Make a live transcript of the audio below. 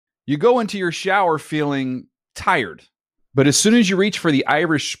You go into your shower feeling tired, but as soon as you reach for the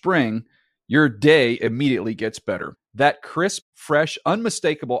Irish Spring, your day immediately gets better. That crisp, fresh,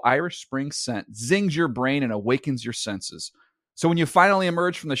 unmistakable Irish Spring scent zings your brain and awakens your senses. So when you finally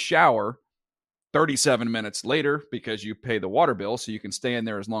emerge from the shower 37 minutes later, because you pay the water bill so you can stay in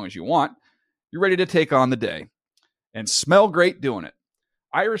there as long as you want, you're ready to take on the day and smell great doing it.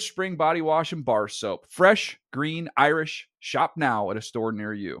 Irish Spring Body Wash and Bar Soap. Fresh, green, Irish. Shop now at a store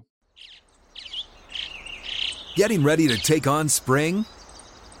near you. Getting ready to take on spring?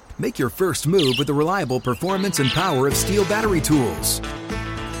 Make your first move with the reliable performance and power of Steel battery tools.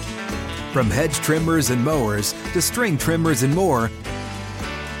 From hedge trimmers and mowers to string trimmers and more,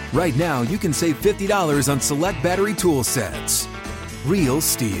 right now you can save $50 on select battery tool sets. Real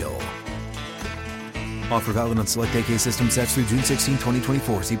Steel. Offer valid on select AK system sets through June 16,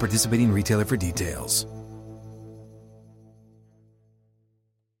 2024. See participating retailer for details.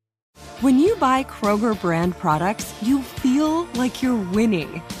 When you buy Kroger brand products, you feel like you're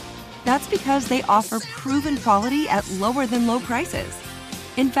winning. That's because they offer proven quality at lower than low prices.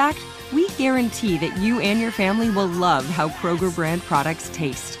 In fact, we guarantee that you and your family will love how Kroger brand products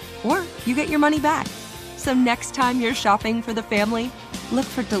taste, or you get your money back. So next time you're shopping for the family, look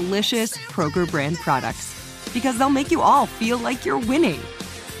for delicious Kroger brand products, because they'll make you all feel like you're winning.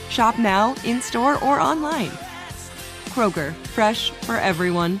 Shop now, in-store, or online. Kroger, fresh for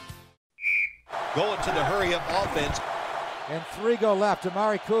everyone. Going to the hurry-up offense. And 3 go left.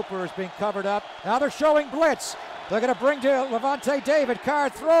 Amari Cooper is being covered up. Now they're showing blitz. They're going to bring to Levante David.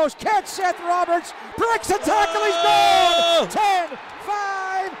 Card throws. Catch Seth Roberts. Breaks the tackle. He's gone. 10,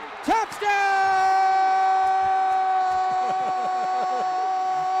 5, touchdown!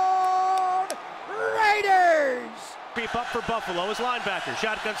 Raiders! Creep up for Buffalo as linebacker.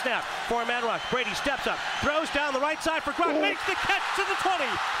 Shotgun snap. 4-man rush. Brady steps up. Throws down the right side for Gronk. Makes the catch to the 20.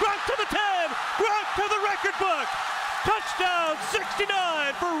 Gronk to the 10. Gronk to the record book. Touchdown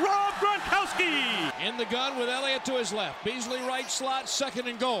 69 for Rob Gronkowski. In the gun with Elliott to his left. Beasley right slot, 2nd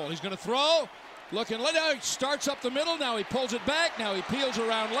and goal. He's going to throw. Looking, now he starts up the middle. Now he pulls it back. Now he peels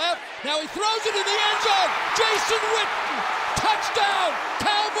around left. Now he throws it in the end zone. Jason Witten. Touchdown.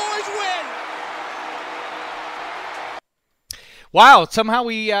 Cowboys win. Wow, somehow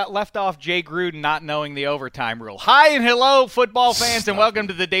we left off Jay Gruden not knowing the overtime rule. Hi and hello, football fans, and welcome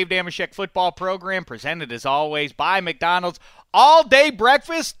to the Dave Dameshek football program, presented as always by McDonald's. All-day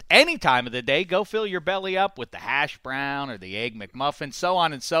breakfast, any time of the day. Go fill your belly up with the hash brown or the egg McMuffin, so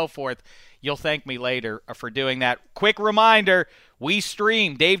on and so forth. You'll thank me later for doing that. Quick reminder, we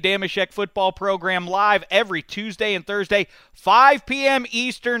stream Dave Dameshek football program live every Tuesday and Thursday, 5 p.m.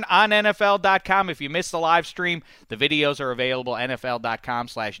 Eastern on NFL.com. If you miss the live stream, the videos are available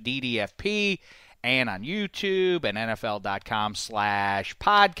NFL.com/DDFP and on YouTube and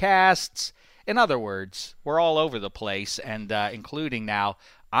NFL.com/podcasts. In other words, we're all over the place, and including now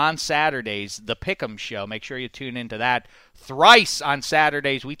on Saturdays, the Pick'em Show. Make sure you tune into that. Thrice on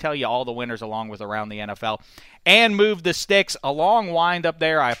Saturdays, we tell you all the winners along with Around the NFL. And Move the Sticks. A long wind up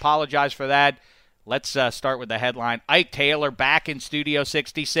there. I apologize for that. Let's start with the headline. Ike Taylor back in Studio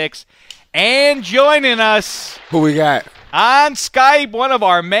 66. And joining us. Who we got? On Skype, one of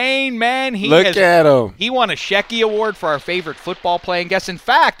our main men. Look at him. He won a Shecky Award for our favorite football playing guest. In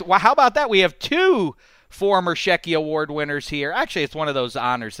fact, how about that? We have 2 former Shecky Award winners here. Actually, it's one of those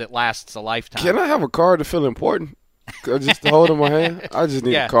honors that lasts a lifetime. Can I have a card to feel important? Just to hold in my hand? I just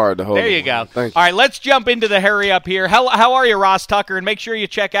need a card to hold There you go. Thank you. All right, let's jump into the hurry up here. How are you, Ross Tucker? And make sure you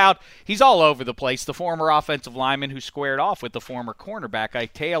check out, he's all over the place, the former offensive lineman who squared off with the former cornerback,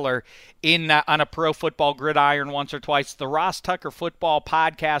 Ike Taylor, on a pro football gridiron once or twice. The Ross Tucker Football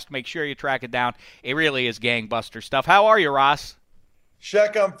Podcast. Make sure you track it down. It really is gangbuster stuff. How are you, Ross?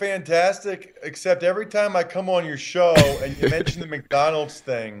 Shaq, I'm fantastic, except every time I come on your show and you mention the McDonald's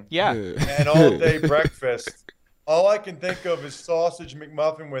thing and all-day breakfast, all I can think of is sausage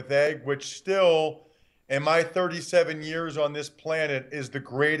McMuffin with egg, which still, in my 37 years on this planet, is the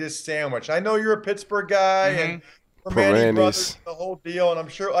greatest sandwich. I know you're a Pittsburgh guy and Permane Brothers, the whole deal, and I'm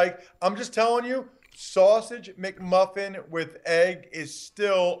sure, I'm just telling you, sausage McMuffin with egg is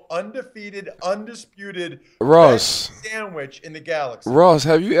still undefeated, undisputed best sandwich in the galaxy. Ross,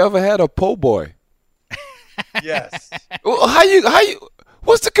 have you ever had a po' boy? Yes. How you?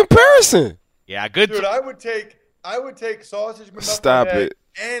 What's the comparison? Yeah, good. Dude, I would take sausage McMuffin Stop with egg it.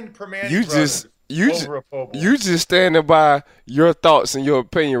 and Permane Brothers over a po' boy. You just standing by your thoughts and your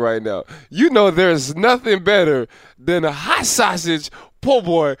opinion right now. You know there's nothing better than a hot sausage po'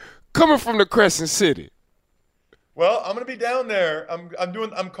 boy coming from the Crescent City. Well, I'm gonna be down there.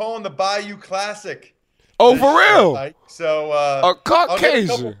 I'm calling the Bayou Classic. Oh, for real? So a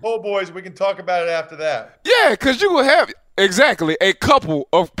Caucasian. I'll get a couple po' boys. We can talk about it after that. Yeah, because you will have exactly a couple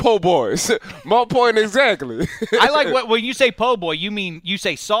of po' boys. My point exactly. I like when you say po' boy, you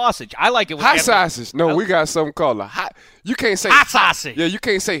say sausage. I like it with hot sausage. No, we got something called a hot. You can't say hot sausage. Yeah, you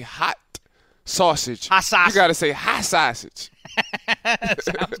can't say hot sausage. Hot sausage. You got to say hot sausage.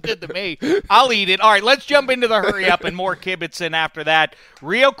 Sounds good to me. I'll eat it. All right, let's jump into the hurry up and more kibitzing after that.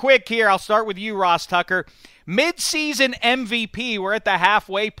 Real quick here, I'll start with you, Ross Tucker. Mid-season MVP. We're at the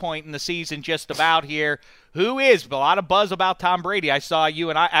halfway point in the season just about here. Who is? A lot of buzz about Tom Brady. I saw you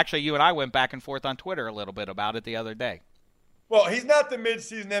and I went back and forth on Twitter a little bit about it the other day. Well, he's not the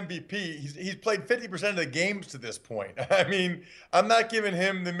mid-season MVP. He's played 50% of the games to this point. I mean, I'm not giving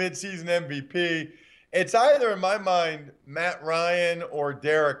him the mid-season MVP. It's either, in my mind, Matt Ryan or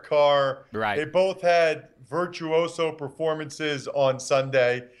Derek Carr. Right. They both had virtuoso performances on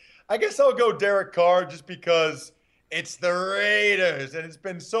Sunday. I guess I'll go Derek Carr just because it's the Raiders, and it's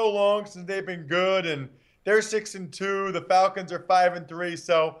been so long since they've been good, and they're 6-2. The Falcons are 5-3.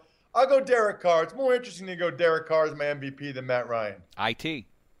 So I'll go Derek Carr. It's more interesting to go Derek Carr as my MVP than Matt Ryan. IT.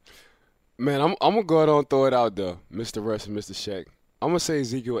 Man, I'm going to go ahead and throw it out there, Mr. Russ and Mr. Shaq. I'm going to say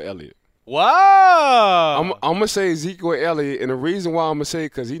Ezekiel Elliott. Whoa! I'm going to say Ezekiel Elliott, and the reason why I'm going to say it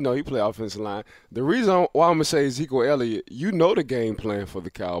because, he play offensive line. The reason why I'm going to say Ezekiel Elliott, you know the game plan for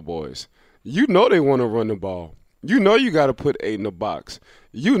the Cowboys. You know they want to run the ball. You know you got to put 8 in the box.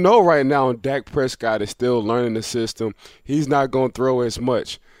 You know right now Dak Prescott is still learning the system. He's not going to throw as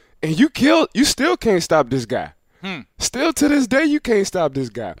much. And you still can't stop this guy. Still to this day, you can't stop this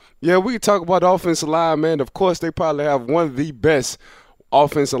guy. Yeah, we can talk about the offensive line, man. Of course, they probably have one of the best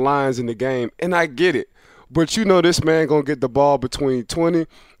offensive lines in the game, and I get it. But you know this man going to get the ball between 20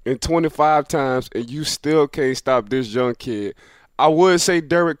 and 25 times, and you still can't stop this young kid. I would say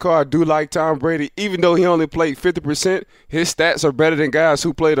Derek Carr do like Tom Brady, even though he only played 50%. His stats are better than guys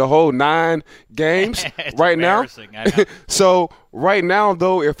who played a whole 9 games right now. So right now,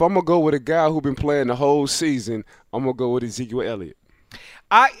 though, if I'm going to go with a guy who's been playing the whole season, I'm going to go with Ezekiel Elliott.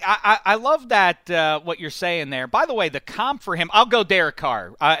 I love that, what you're saying there. By the way, the comp for him, I'll go Derek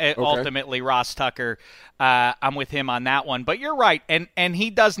Carr. Okay. Ultimately, Ross Tucker, I'm with him on that one. But you're right, and he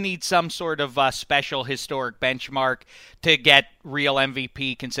does need some sort of special historic benchmark to get real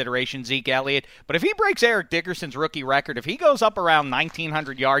MVP consideration, Zeke Elliott. But if he breaks Eric Dickerson's rookie record, if he goes up around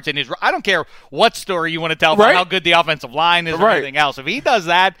 1,900 yards, I don't care what story you want to tell about how good the offensive line is or anything else. If he does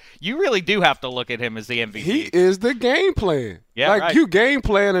that, you really do have to look at him as the MVP. He is the game plan. Yeah, you game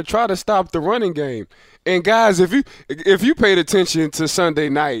plan and try to stop the running game. And guys, if you paid attention to Sunday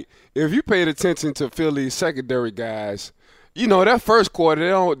night, if you paid attention to Philly's secondary guys, that first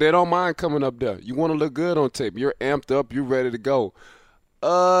quarter they don't mind coming up there. You want to look good on tape. You're amped up. You're ready to go.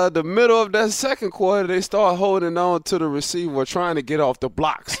 The middle of that second quarter, they start holding on to the receiver, trying to get off the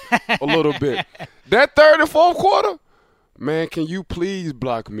blocks a little bit. That third and fourth quarter, man, can you please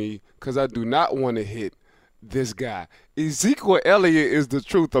block me? Because I do not want to hit this guy. Ezekiel Elliott is the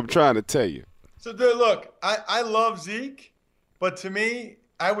truth I'm trying to tell you. So, look, I love Zeke, but to me,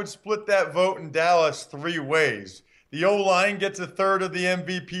 I would split that vote in Dallas 3 ways. The O-line gets a third of the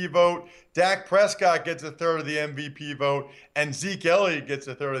MVP vote, Dak Prescott gets a third of the MVP vote, and Zeke Elliott gets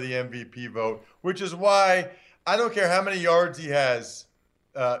a third of the MVP vote, which is why I don't care how many yards he has,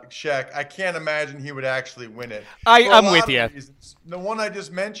 Shaq, I can't imagine he would actually win it. I'm with you. Reasons. The one I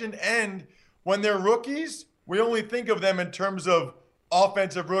just mentioned, and when they're rookies, we only think of them in terms of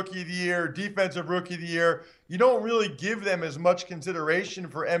offensive rookie of the year, defensive rookie of the year. You don't really give them as much consideration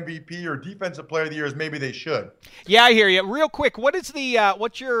for MVP or defensive player of the year as maybe they should. Yeah, I hear you. Real quick, what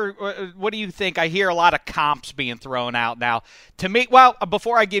do you think? I hear a lot of comps being thrown out now. To me, well,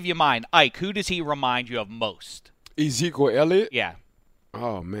 before I give you mine, Ike, who does he remind you of most? Ezekiel Elliott? Yeah.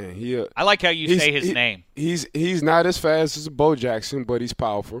 Oh man, I like how you say his name. He's not as fast as Bo Jackson, but he's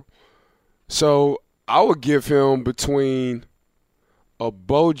powerful. So I would give him between a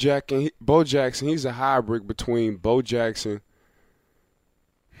Bo Jackson. He's a hybrid between Bo Jackson,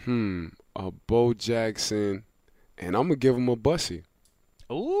 a Bo Jackson, and I'm gonna give him a Bussy.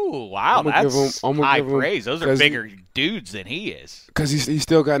 Ooh, wow, that's high praise. Those are bigger dudes than he is. Because he's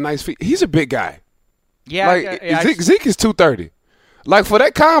still got nice feet. He's a big guy. Yeah, Zeke is 230. Like for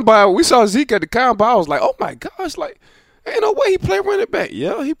that combine, we saw Zeke at the combine. I was like, oh my gosh, like ain't no way he play running back.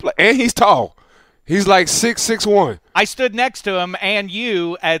 Yeah, he play, and he's tall. He's like 6'1". I stood next to him and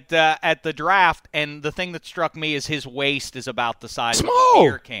you at the draft, and the thing that struck me is his waist is about the size of a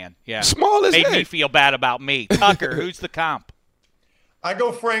beer can. Yeah, small as made me feel bad about me. Tucker, who's the comp? I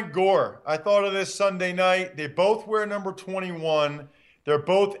go Frank Gore. I thought of this Sunday night. They both wear number 21. They're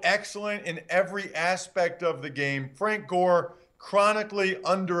both excellent in every aspect of the game. Frank Gore, chronically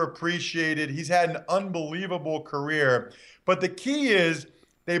underappreciated. He's had an unbelievable career. But the key is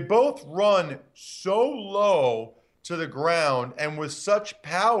they both run so low to the ground and with such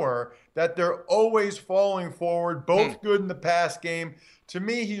power that they're always falling forward, both good in the pass game. To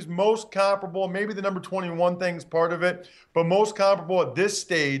me, he's most comparable. Maybe the number 21 thing's part of it, but most comparable at this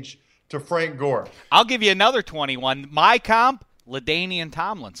stage to Frank Gore. I'll give you another 21. My comp, LaDainian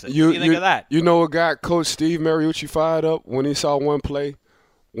Tomlinson. What do you think of that? You know what got Coach Steve Mariucci fired up when he saw one play?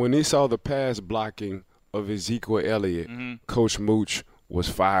 When he saw the pass blocking of Ezekiel Elliott, Coach Mooch was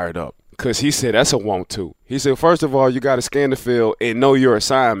fired up because he said that's a want-to. He said, first of all, you got to scan the field and know your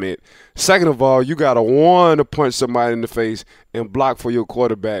assignment. Second of all, you got to want to punch somebody in the face and block for your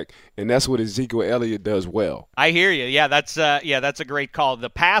quarterback, and that's what Ezekiel Elliott does well. I hear you. Yeah, that's a great call. The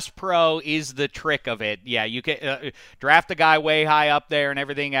pass pro is the trick of it. Yeah, you can draft a guy way high up there and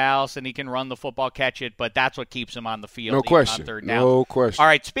everything else, and he can run the football, catch it, but that's what keeps him on the field. No question. On third down. No question. All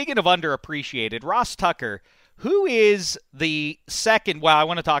right, speaking of underappreciated, Ross Tucker, who is the second – well, I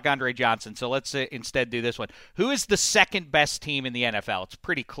want to talk Andre Johnson, so let's instead do this one. Who is the second best team in the NFL? It's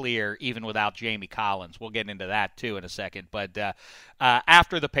pretty clear even without Jamie Collins. We'll get into that too in a second. But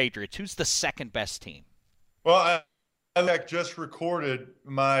after the Patriots, who's the second best team? Well, I just recorded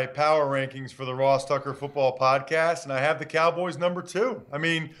my power rankings for the Ross Tucker Football Podcast, and I have the Cowboys number 2. I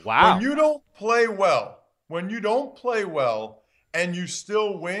mean, wow. When you don't play well and you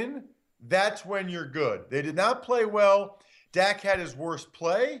still win – that's when you're good. They did not play well. Dak had his worst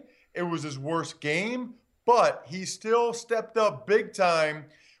play. It was his worst game, but he still stepped up big time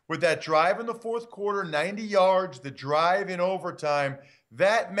with that drive in the fourth quarter, 90 yards, the drive in overtime.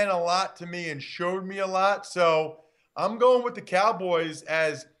 That meant a lot to me and showed me a lot. So I'm going with the Cowboys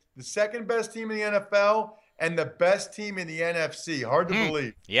as the second best team in the NFL and the best team in the NFC. Hard to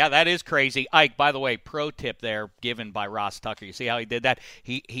believe. Yeah, that is crazy. Ike, by the way, pro tip there given by Ross Tucker. You see how he did that?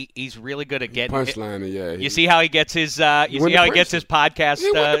 He's really good at getting punchline. Yeah. You see how he gets his gets his podcast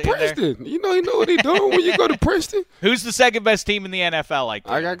he went to Princeton. There? You know what he's doing when you go to Princeton. Who's the second best team in the NFL, Ike?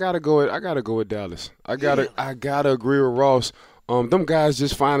 I gotta go with Dallas. I gotta agree with Ross. Them guys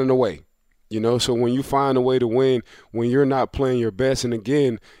just finding a way. So when you find a way to win, when you're not playing your best, and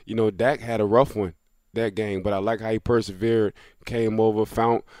again, Dak had a rough one that game, but I like how he persevered, came over,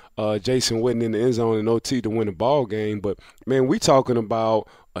 found Jason Witten in the end zone in OT to win the ball game. But, man, we talking about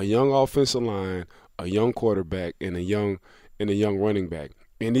a young offensive line, a young quarterback, and a young running back.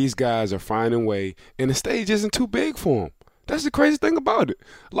 And these guys are finding a way, and the stage isn't too big for them. That's the crazy thing about it.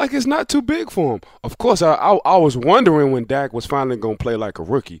 Like, it's not too big for him. Of course, I was wondering when Dak was finally going to play like a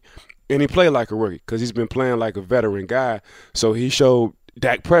rookie. And he played like a rookie because he's been playing like a veteran guy. So he showed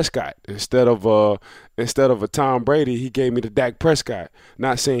Dak Prescott instead of a Tom Brady. He gave me the Dak Prescott.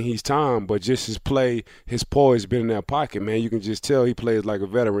 Not saying he's Tom, but just his play, his poise been in that pocket, man. You can just tell he plays like a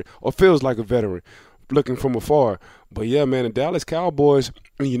veteran or feels like a veteran looking from afar. But yeah, man, the Dallas Cowboys,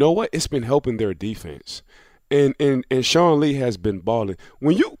 and you know what? It's been helping their defense. And Sean Lee has been balling.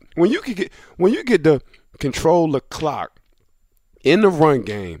 When you get to control the clock in the run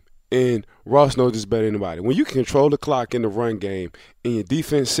game. And Ross knows this better than anybody. When you can control the clock in the run game and your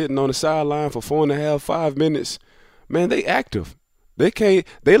defense sitting on the sideline for 4.5, 5 minutes, man, they active.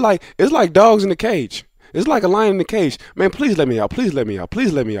 It's like dogs in the cage. It's like a lion in the cage. Man, please let me out. Please let me out.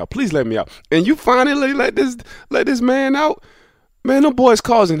 Please let me out. Please let me out. And you finally let this man out. Man, them boys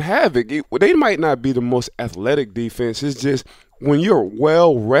causing havoc. They might not be the most athletic defense. It's just when you're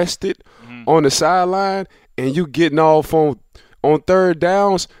well rested on the sideline and you getting off on third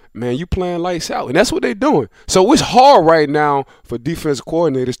downs, man, you playing lights out. And that's what they're doing. So it's hard right now for defensive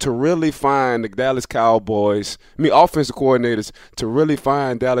coordinators to really find the Dallas Cowboys, offensive coordinators to really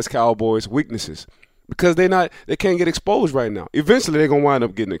find Dallas Cowboys' weaknesses because they can't get exposed right now. Eventually, they're going to wind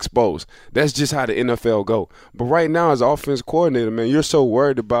up getting exposed. That's just how the NFL go. But right now, as an offensive coordinator, man, you're so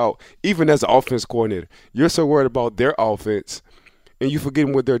worried about, even as an offensive coordinator, you're so worried about their offense and you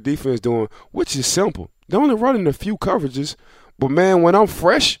forgetting what their defense is doing, which is simple. They're only running a few coverages. But, man, when I'm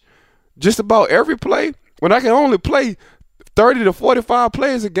fresh, just about every play, when I can only play 30 to 45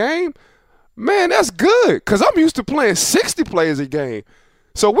 plays a game, man, that's good because I'm used to playing 60 plays a game.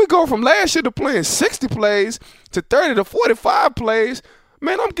 So we go from last year to playing 60 plays to 30 to 45 plays.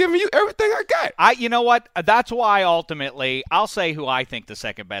 Man, I'm giving you everything I got. You know what? That's why ultimately I'll say who I think the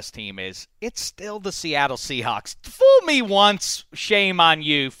second best team is. It's still the Seattle Seahawks. Fool me once, shame on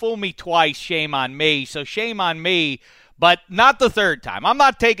you. Fool me twice, shame on me. So shame on me. But not the third time. I'm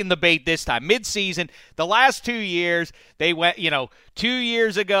not taking the bait this time. Mid-season, the last 2 years, they went, 2 2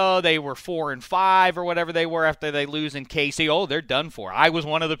 years ago, they were 4-5 or whatever they were after they lose in KC. Oh, they're done for. I was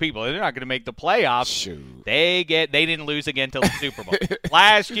one of the people. They're not going to make the playoffs. Shoot. They didn't lose again until the Super Bowl.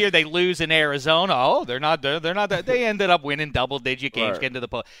 Last year, they lose in Arizona. Oh, they're not. They ended up winning double-digit games, getting to the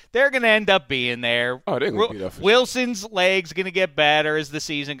post. They're going to end up being there. Oh, they're going to be there for Wilson's leg's going to get better as the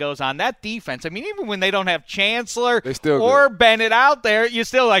season goes on. That defense, I mean, even when they don't have Chancellor or Bennett out there, you're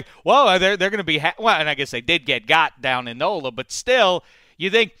still like, whoa, they're going to be well, and I guess they did get got down in NOLA, but still, you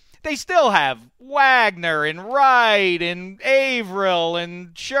think they still have Wagner and Wright and Averill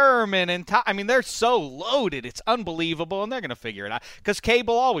and Sherman and I mean, they're so loaded. It's unbelievable, and they're going to figure it out because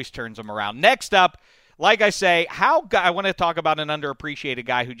Cable always turns them around. Next up, like I say, I want to talk about an underappreciated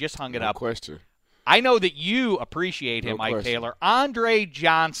guy who just hung it up. No question. I know that you appreciate him, Mike Taylor. Andre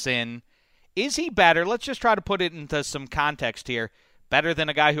Johnson, is he better? Let's just try to put it into some context here. Better than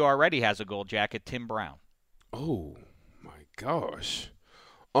a guy who already has a gold jacket, Tim Brown. Oh, my gosh.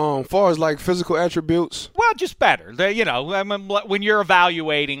 Far as like physical attributes? Well, just better. When you're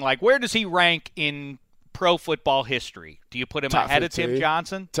evaluating, like, where does he rank in pro football history? Do you put him Top ahead 15. of Tim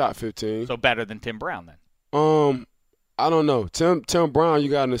Johnson? Top 15. So better than Tim Brown then? I don't know. Tim Brown, you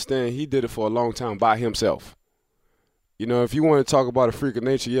got to understand, he did it for a long time by himself. You know, if you want to talk about a freak of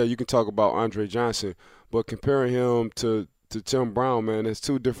nature, yeah, you can talk about Andre Johnson. But comparing him to Tim Brown, man, there's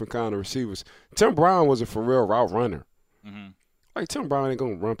two different kind of receivers. Tim Brown was a for real route runner. Mm-hmm. Like, Tim Brown ain't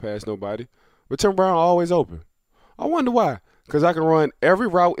going to run past nobody. But Tim Brown always open. I wonder why. Because I can run every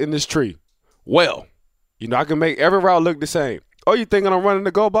route in this tree well. You know, I can make every route look the same. Oh, you thinking I'm running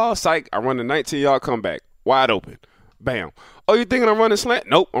the go ball? Psych. I run the 19-yard comeback. Wide open. Bam. Oh, you thinking I'm running slant?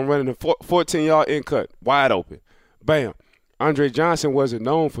 Nope. I'm running the 14-yard in cut. Wide open. Bam. Andre Johnson wasn't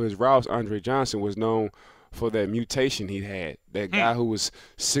known for his routes. Andre Johnson was known for that mutation he had. That guy who was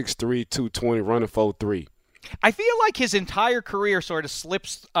 6'3", 220, running 4'3". I feel like his entire career sort of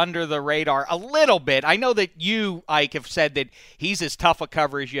slips under the radar a little bit. I know that you, Ike, have said that he's as tough a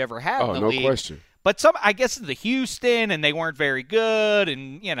cover as you ever had in the league. Oh, no question. But I guess the Houston, and they weren't very good,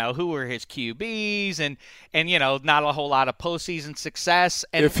 and, who were his QBs, and not a whole lot of postseason success.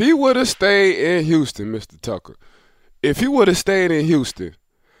 And if he would have stayed in Houston, Mr. Tucker, if he would have stayed in Houston,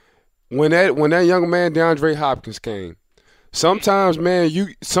 when that young man DeAndre Hopkins came, sometimes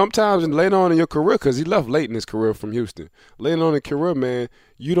later on in your career, because he left late in his career from Houston, later on in your career, man,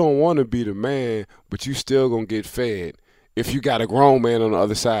 you don't want to be the man, but you still going to get fed if you got a grown man on the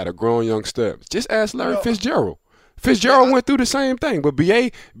other side, a grown young stud. Just ask Larry Fitzgerald. Fitzgerald went through the same thing, but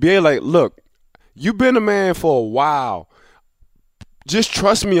BA like, look, you've been a man for a while. Just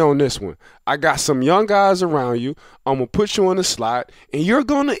trust me on this one. I got some young guys around you. I'm going to put you in the slot, and you're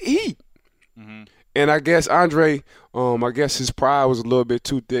going to eat. Mm-hmm. And I guess Andre, his pride was a little bit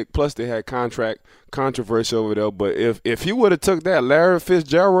too thick. Plus, they had contract controversy over there. But if he would have took that Larry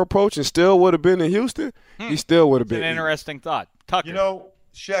Fitzgerald approach and still would have been in Houston, he still would have been. An interesting thought. Tucker.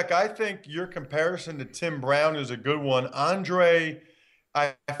 Shaq, I think your comparison to Tim Brown is a good one. Andre,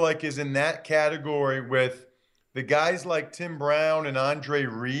 I feel like, is in that category with the guys like Tim Brown and Andre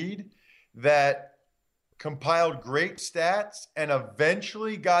Reed that compiled great stats and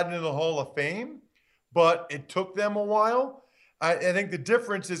eventually got into the Hall of Fame, but it took them a while. I think the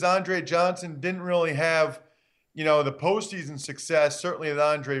difference is Andre Johnson didn't really have, the postseason success, certainly that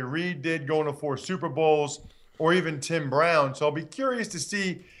Andre Reed did, going to 4 Super Bowls, or even Tim Brown. So I'll be curious to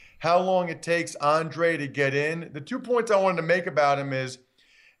see how long it takes Andre to get in. The 2 points I wanted to make about him is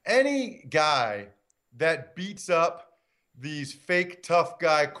any guy that beats up these fake tough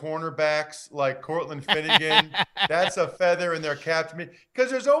guy cornerbacks like Cortland Finnegan, that's a feather in their cap to me.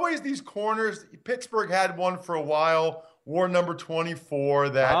 Because there's always these corners. Pittsburgh had one for a while, wore number 24,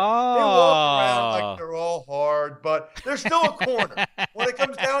 that they walk around like they're all hard, but they're still a corner. When it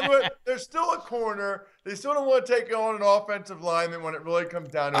comes down to it, they're still a corner. They still don't want to take on an offensive lineman when it really comes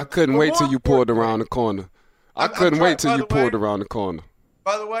down to it. I couldn't wait till you pulled around the corner. I couldn't wait till you pulled around the corner.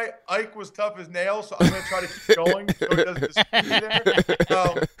 By the way, Ike was tough as nails, so I'm going to try to keep going so it doesn't dispute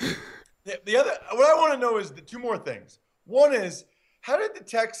there. What I want to know is 2 more things. One is, how did the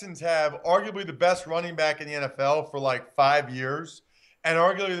Texans have arguably the best running back in the NFL for like 5 years, and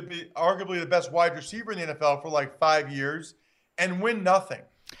arguably the best wide receiver in the NFL for like 5 years, and win nothing?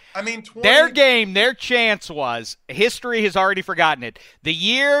 I mean, their chance was, history has already forgotten it. The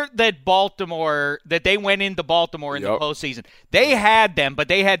year that they went into Baltimore in the postseason, they had them, but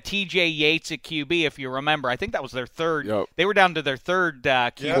they had T.J. Yates at QB, if you remember. I think that was their third. They were down to their third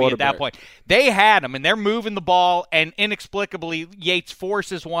QB at that point. They had them, and they're moving the ball, and inexplicably, Yates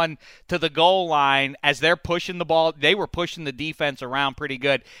forces one to the goal line as they're pushing the ball. They were pushing the defense around pretty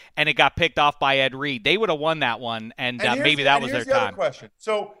good, and it got picked off by Ed Reed. They would have won that one, and maybe that was their time. Other question.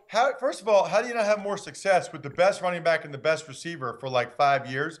 So, first of all, how do you not have more success with the best running back and the best receiver for like 5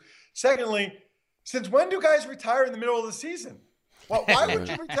 years? Secondly, since when do guys retire in the middle of the season? Well, why would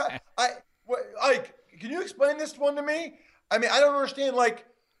you retire? Ike, can you explain this one to me? I mean, I don't understand. Like,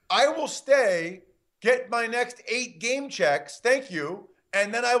 I will stay, get my next 8 game checks, thank you,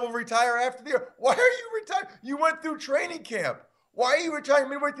 and then I will retire after the year. Why are you retiring? You went through training camp. Why are you retiring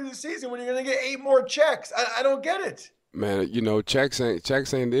midway through the season when you're going to get 8 more checks? I don't get it. Man, checks ain't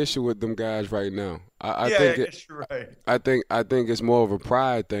the issue with them guys right now. I guess you're right. I think it's more of a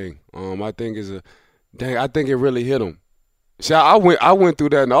pride thing. I think it really hit them. See, I went through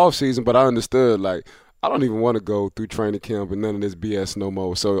that in the offseason, but I understood, like, I don't even want to go through training camp and none of this BS no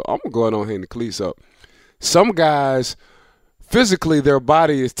more. So I'm going on hang the cleats up. Some guys, physically, their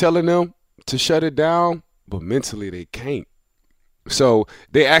body is telling them to shut it down, but mentally they can't. So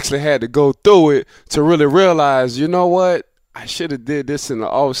they actually had to go through it to really realize, you know what? I should have did this in the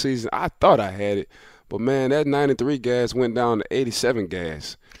offseason. I thought I had it. But, man, that 93 gas went down to 87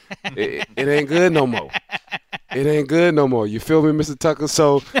 gas. It ain't good no more. It ain't good no more. You feel me, Mr. Tucker?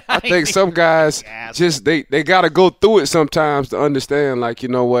 So I think some guys just they got to go through it sometimes to understand, like, you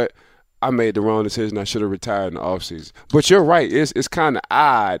know what? I made the wrong decision. I should have retired in the offseason. But you're right. It's kind of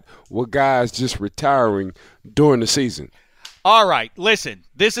odd with guys just retiring during the season. All right, listen,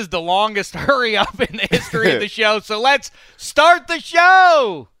 this is the longest hurry up in the history of the show, so let's start the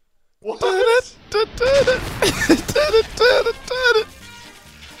show.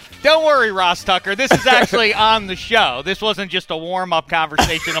 Don't worry, Ross Tucker. This is actually on the show. This wasn't just a warm-up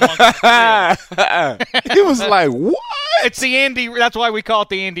conversation amongst the three. He was like, what? It's the Andy. That's why we call it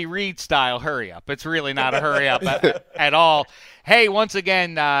the Andy Reid style hurry up. It's really not a hurry up at all. Hey, once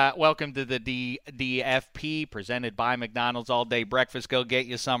again, welcome to the DFP presented by McDonald's All Day Breakfast. Go get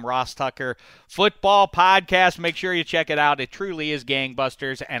you some Ross Tucker football podcast. Make sure you check it out. It truly is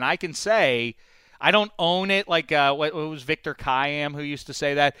gangbusters. And I can say, I don't own it like what was Victor Kayam who used to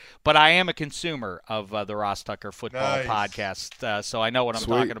say that, but I am a consumer of the Ross Tucker football podcast. So I know what I'm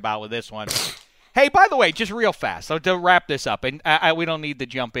talking about with this one. Hey, by the way, just real fast, so to wrap this up, and we don't need to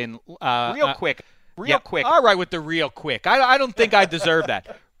jump in real quick. Real quick. All right with the real quick. I don't think I deserve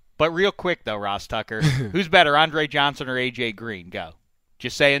that. But real quick, though, Ross Tucker, who's better, Andre Johnson or A.J. Green? Go.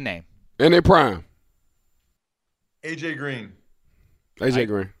 Just say a name. In their prime. A.J. Green. A.J.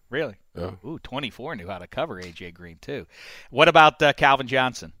 Green. Really? Yeah. Ooh, 24 knew how to cover A.J. Green, too. What about Calvin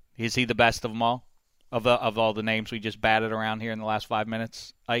Johnson? Is he the best of them all? Of all the names we just batted around here in the last 5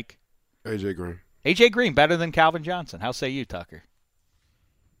 minutes, Ike? A.J. Green. A.J. Green better than Calvin Johnson. How say you, Tucker?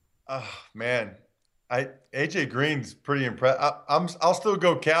 Oh, man. A.J. Green's pretty impressive. I'll still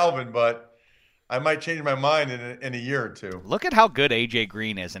go Calvin, but I might change my mind in a year or two. Look at how good A.J.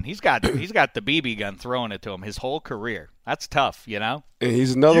 Green is, and he's got the BB gun throwing it to him his whole career. That's tough, you know? And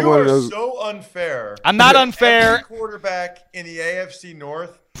he's another one of those. You are so unfair. I'm not unfair. Every quarterback in the AFC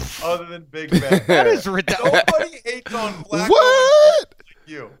North other than Big Ben. That is ridiculous. Nobody hates on Flacco. What?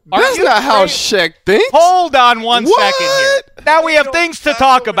 You. That's not how Shaq thinks. Hold on one second here. Now we have things to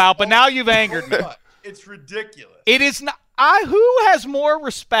talk about, but now you've angered me. It's ridiculous. It is not. Who has more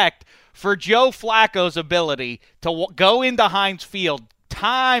respect for Joe Flacco's ability to go into Heinz Field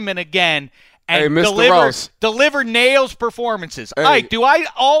time and again and deliver nails performances? Hey. Ike,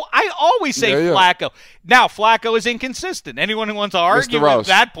 I always say Flacco. Now, Flacco is inconsistent. Anyone who wants to argue at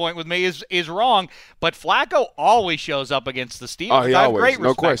that point with me is wrong. But Flacco always shows up against the Steelers. Oh, he I have always. great No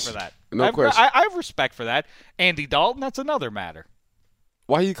respect question. for that. No question. I have respect for that. Andy Dalton, that's another matter.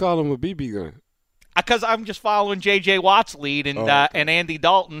 Why you call him a BB gun? Because I'm just following J.J. Watt's lead, and Andy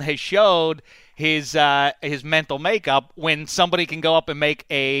Dalton has showed his mental makeup when somebody can go up and make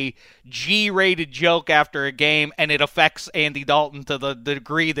a G-rated joke after a game, and it affects Andy Dalton to the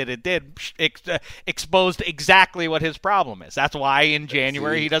degree that it did, exposed exactly what his problem is. That's why in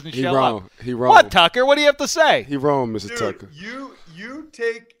January he doesn't show up. He wrong. What, Tucker? What do you have to say? He wrong, Mr. Dude, Tucker.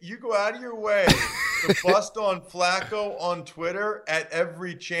 You go out of your way to bust on Flacco on Twitter at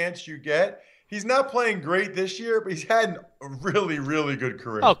every chance you get. He's not playing great this year, but he's had a really, really good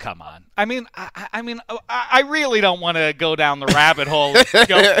career. Oh, come on. I mean, I really don't want to go down the rabbit hole of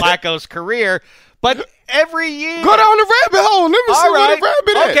Joe Flacco's career, but every year. Go down the rabbit hole. Let me see where the rabbit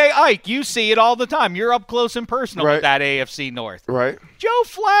is. Okay, Ike, you see it all the time. You're up close and personal with that AFC North. Right. Joe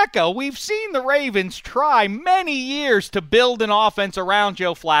Flacco, we've seen the Ravens try many years to build an offense around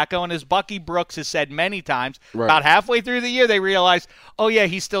Joe Flacco, and as Bucky Brooks has said many times, about halfway through the year they realized, oh, yeah,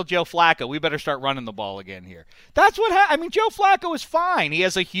 he's still Joe Flacco. We better start running the ball again here. That's what happened. I mean, Joe Flacco is fine. He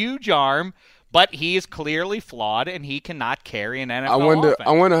has a huge arm, but he is clearly flawed, and he cannot carry an NFL offense.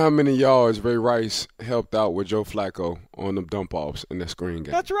 I wonder how many yards Ray Rice helped out with Joe Flacco on them dump-offs in the screen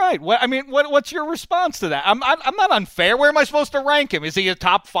game. That's right. What's your response to that? I'm not unfair. Where am I supposed to rank him? Is he a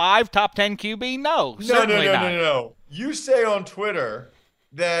top 5, top 10 QB? No, certainly not. No. You say on Twitter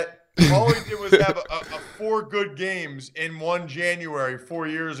that all he did was have a 4 good games in one January 4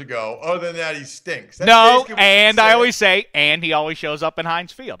 years ago. Other than that, he stinks. That's and I always say, and he always shows up in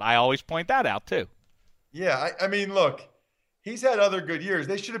Heinz Field. I always point that out, too. Yeah, I mean, look, he's had other good years.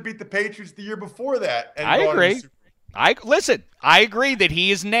 They should have beat the Patriots the year before that. I agree. I agree that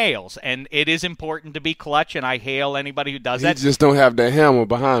he is nails, and it is important to be clutch, and I hail anybody who does that. He just don't have that hammer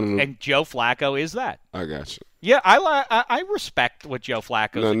behind him. And Joe Flacco is that. I got you. Yeah, I respect what Joe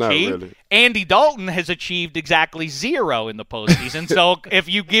Flacco's achieved. Not really. Andy Dalton has achieved exactly 0 in the postseason. So if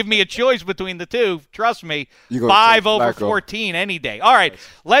you give me a choice between the two, trust me, 5 over 14 any day. All right,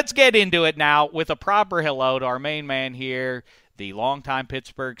 let's get into it now with a proper hello to our main man here, the longtime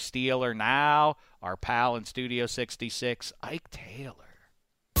Pittsburgh Steeler, now our pal in Studio 66, Ike Taylor.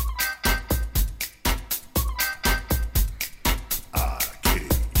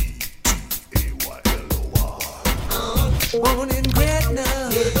 Born in Gretna,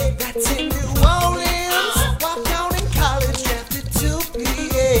 that's in New Orleans. Walked down in college, drafted to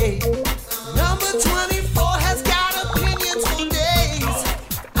PA. Number 24 has got opinions for days.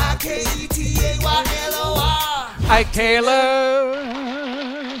 I-K-E-T-A-Y-L-O-R. Ike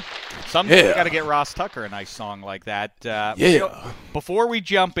Taylor. Someday we got to get Ross Tucker a nice song like that. Before we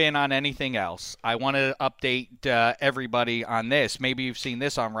jump in on anything else, I want to update everybody on this. Maybe you've seen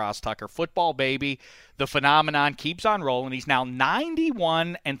this on Ross Tucker. Football Baby, the phenomenon keeps on rolling. He's now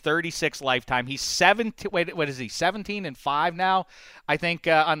 91-36 lifetime. He's 17-5 now, I think,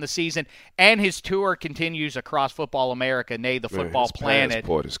 on the season. And his tour continues across Football America, nay, the Football Planet.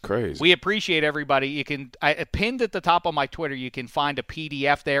 Passport is crazy. We appreciate everybody. You can pinned at the top of my Twitter, you can find a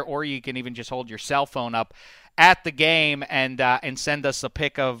PDF there, or you can even just hold your cell phone up at the game and send us a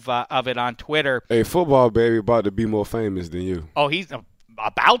pic of it on Twitter. Hey, Football Baby about to be more famous than you. Oh, he's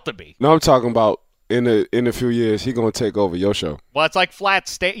about to be. No, I'm talking about in a few years, he's going to take over your show. Well, it's like Flat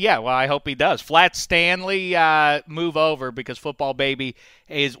Stanley. Yeah, well, I hope he does. Flat Stanley move over because Football Baby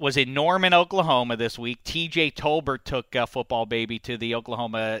was in Norman, Oklahoma this week. TJ Tolbert took Football Baby to the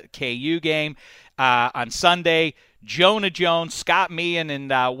Oklahoma KU game on Sunday. Jonah Jones, Scott Meehan,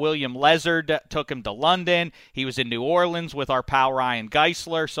 and William Lezard took him to London. He was in New Orleans with our pal Ryan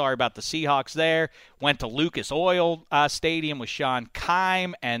Geisler. Sorry about the Seahawks there. Went to Lucas Oil Stadium with Sean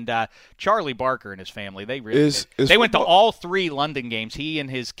Keim and Charlie Barker and his family. They really they went to all 3 London games. He and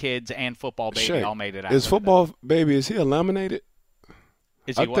his kids and Football Baby all made it out. Is Football Baby, is he laminated?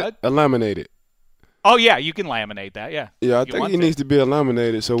 Is he what? Laminated. Oh, yeah, you can laminate that, yeah. Yeah, I think he needs to be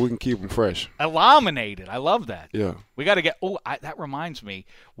laminated so we can keep him fresh. Laminated. I love that. Yeah. We got to get that reminds me.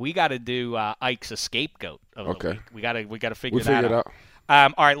 We got to do Ike's a scapegoat of the week. We got to figure that out.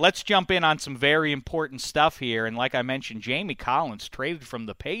 All right, let's jump in on some very important stuff here. And like I mentioned, Jamie Collins traded from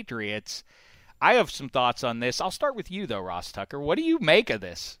the Patriots. I have some thoughts on this. I'll start with you, though, Ross Tucker. What do you make of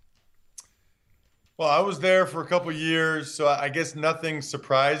this? Well, I was there for a couple years, so I guess nothing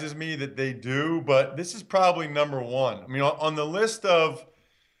surprises me that they do, but this is probably number one. I mean, on the list of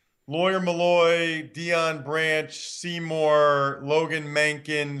Lawyer Malloy, Deion Branch, Seymour, Logan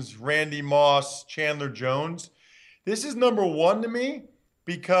Mankins, Randy Moss, Chandler Jones, this is number one to me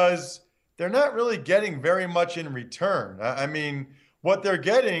because they're not really getting very much in return. I mean, what they're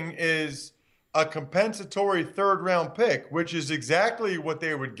getting is a compensatory third-round pick, which is exactly what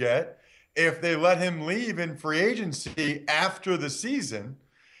they would get if they let him leave in free agency after the season.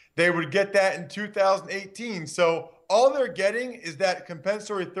 They would get that in 2018. So all they're getting is that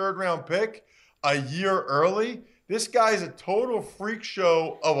compensatory third-round pick a year early. This guy's a total freak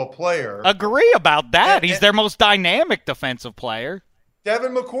show of a player. Agree about that. He's their most dynamic defensive player.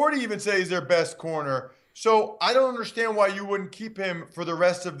 Devin McCourty even says he's their best corner. So I don't understand why you wouldn't keep him for the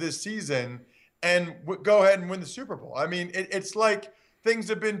rest of this season and go ahead and win the Super Bowl. I mean, it's like things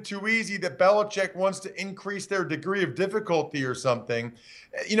have been too easy that Belichick wants to increase their degree of difficulty or something.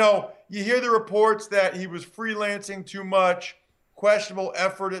 You know, you hear the reports that he was freelancing too much, questionable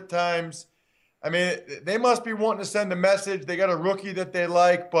effort at times. I mean, they must be wanting to send a message. They got a rookie that they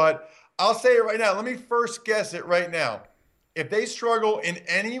like, but I'll say it right now. Let me first guess it right now. If they struggle in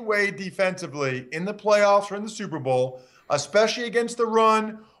any way defensively in the playoffs or in the Super Bowl, especially against the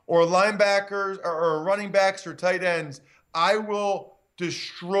run or linebackers or running backs or tight ends, I will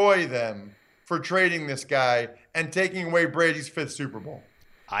destroy them for trading this guy and taking away Brady's 5th Super Bowl.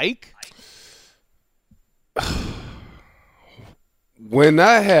 Ike? When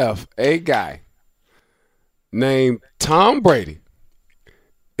I have a guy named Tom Brady,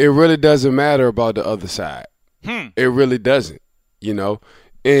 it really doesn't matter about the other side. It really doesn't, you know.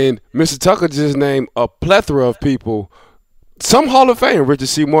 And Mr. Tucker just named a plethora of people. Some Hall of Fame. Richard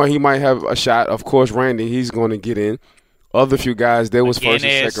Seymour, he might have a shot. Of course, Randy, he's going to get in. Other few guys, there was first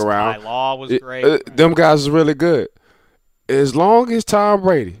and second round. Law was great. Them guys was really good. As long as Tom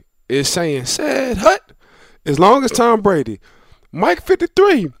Brady is saying, said hut, as long as Tom Brady, Mike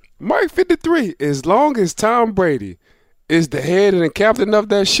 53, as long as Tom Brady is the head and the captain of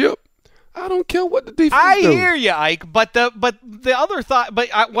that ship, I don't care what the defense I hear you, Ike, but the other thought,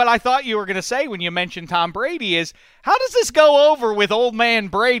 what I thought you were going to say when you mentioned Tom Brady is, how does this go over with old man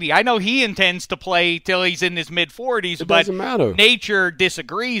Brady? I know he intends to play till he's in his mid-40s, but doesn't matter. Nature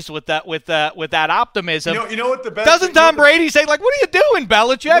disagrees with that optimism. You know what the best doesn't Tom Brady say, like, what are you doing,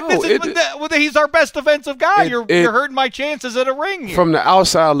 Belichick? No, he's our best defensive guy. You're hurting my chances at a ring here. From the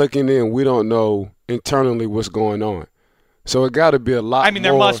outside looking in, we don't know internally what's going on. So it got to be a lot more. I mean,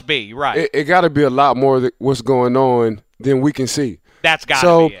 there must be, right. It got to be a lot more what's going on than we can see. That's got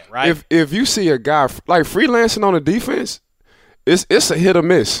to be it, right? So if you see a guy like freelancing on the defense, it's a hit or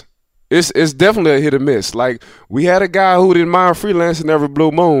miss. It's definitely a hit or miss. Like, we had a guy who didn't mind freelancing every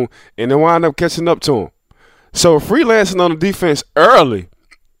blue moon, and then wound up catching up to him. So freelancing on the defense early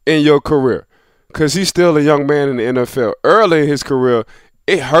in your career, because he's still a young man in the NFL, early in his career,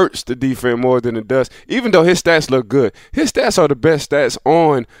 it hurts the defense more than it does, even though his stats look good. His stats are the best stats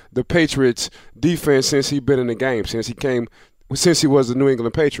on the Patriots defense since he's been in the game, since he was a New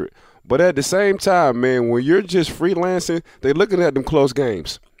England Patriot. But at the same time, man, when you're just freelancing, they're looking at them close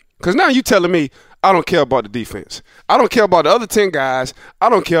games. Because now you telling me I don't care about the defense. I don't care about the other 10 guys. I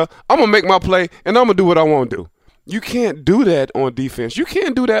don't care. I'm going to make my play, and I'm going to do what I want to do. You can't do that on defense. You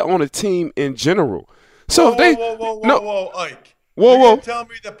can't do that on a team in general. So whoa, Ike. Whoa. You tell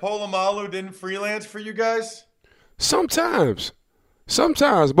me that Polamalu didn't freelance for you guys? Sometimes.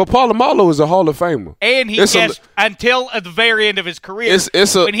 But Polamalu is a Hall of Famer. And he guessed until at the very end of his career.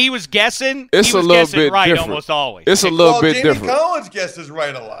 When he was guessing, he was guessing right different. Almost always. It's a little bit different. Jamie Collins guesses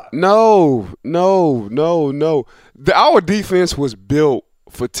right a lot. No. Our defense was built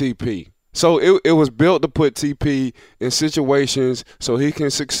for TP. So it was built to put TP in situations so he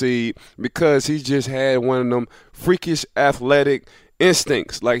can succeed, because he just had one of them freakish athletic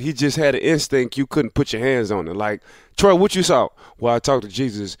instincts. Like, he just had an instinct you couldn't put your hands on it. Like, Troy, what you saw? Well, I talked to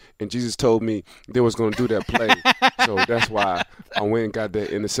Jesus, and Jesus told me they was going to do that play. So that's why I went and got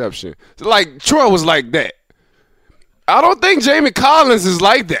that interception. So, like, Troy was like that. I don't think Jamie Collins is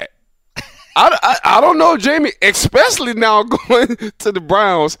like that. I don't know, Jamie, especially now going to the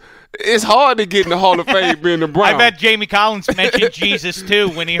Browns. It's hard to get in the Hall of Fame being the Browns. I bet Jamie Collins mentioned Jesus, too,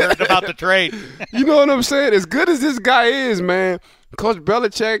 when he heard about the trade. You know what I'm saying? As good as this guy is, man, Coach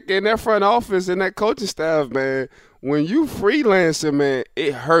Belichick and that front office and that coaching staff, man, when you freelancing, man,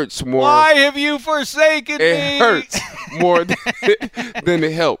 it hurts more. Why have you forsaken me? It hurts more than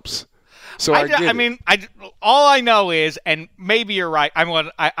it helps. So all I know is, and maybe you're right.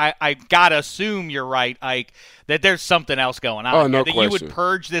 I gotta assume you're right, Ike, that there's something else going on. No that question. You would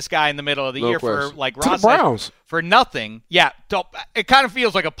purge this guy in the middle of the year question. for, like to Ross the Browns. said, for nothing. Yeah, it kind of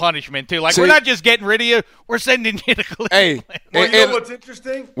feels like a punishment too. Like, we're not just getting rid of you; we're sending you to Cleveland. Well, you know what's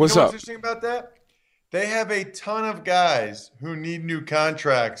interesting? What's up? What's interesting about that? They have a ton of guys who need new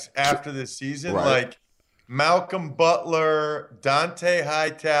contracts after this season, like Malcolm Butler, Dante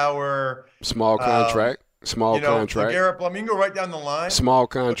Hightower. Small contract. Contract. Garrett Plum. You can go right down the line. Small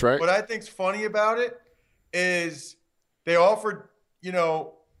contract. What I think's funny about it is they offered,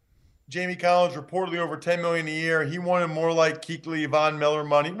 Jamie Collins reportedly over $10 million a year. He wanted more like Kuechly, Von Miller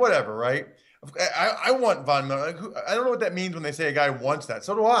money, whatever, right? I want Von Miller. I don't know what that means when they say a guy wants that.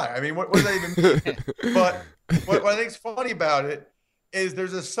 So do I. I mean, what does that even mean? But what I think's funny about it is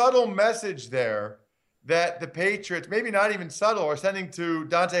there's a subtle message there that the Patriots, maybe not even subtle, are sending to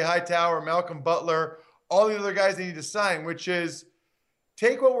Dante Hightower, Malcolm Butler, all the other guys they need to sign, which is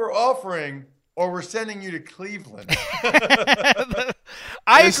take what we're offering or we're sending you to Cleveland.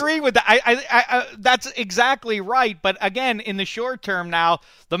 I agree with that. I that's exactly right. But again, in the short term now,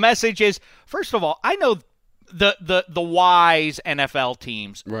 the message is, first of all, I know the wise NFL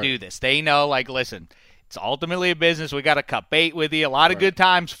teams do this. They know, like, listen, It's ultimately a business. We got to cut bait with you. A lot of good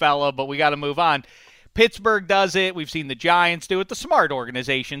times, fella, but we got to move on. Pittsburgh does it. We've seen the Giants do it. The smart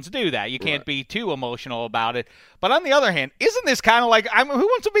organizations do that. You can't be too emotional about it. But on the other hand, isn't this kind of like, who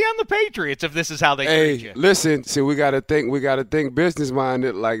wants to be on the Patriots if this is how they treat you? Listen, see, we got to think business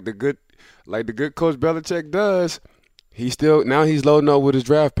minded like the good Coach Belichick does. He's loading up with his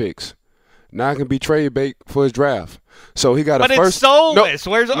draft picks. Now it can be trade bait for his draft. So he got but first. It's soulless.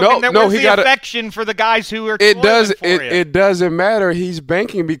 Where's the affection for the guys who are It doesn't matter. He's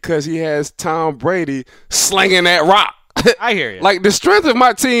banking because he has Tom Brady slinging that rock. I hear you. Like, the strength of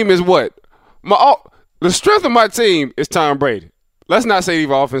my team is what? The strength of my team is Tom Brady. Let's not say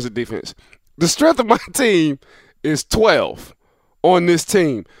even offense or defense. The strength of my team is 12 on this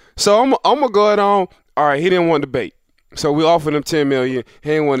team. So I'm going to go ahead on. All right, he didn't want the bait. So we offered him $10 million.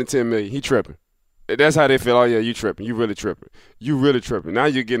 He ain't wanted $10 million. He tripping. That's how they feel. Oh, yeah, you tripping. You really tripping. You really tripping. Now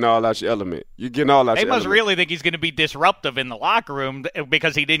you're getting all out your element. You're getting all out your element. They must really think he's going to be disruptive in the locker room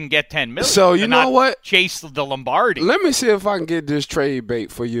because he didn't get $10 million. So you know what? Chase the Lombardi. Let me see if I can get this trade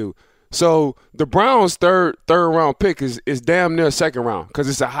bait for you. So the Browns' third round pick is damn near second round because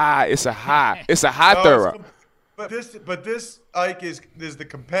it's a high third round. But this Ike is the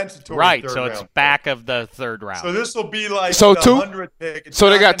compensatory right, third so round it's back of the third round. So this will be like the 100th pick. So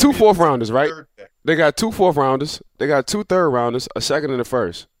they got 2 fourth rounders, right? They got 2 fourth rounders. They got 2 third rounders, a second and a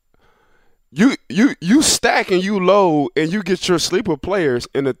first. You stack and you load and you get your sleeper players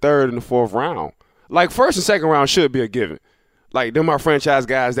in the third and the fourth round. Like, first and second round should be a given. Like, they're my franchise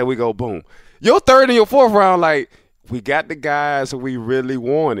guys that we go boom. Your third and your fourth round, like, we got the guys we really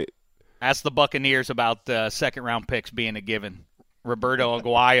wanted. Ask the Buccaneers about second-round picks being a given. Roberto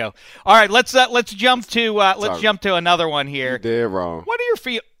Aguayo. All right, let's jump to another one here. You're dead wrong. What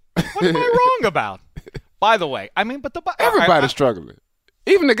am I wrong about? By the way, everybody's struggling.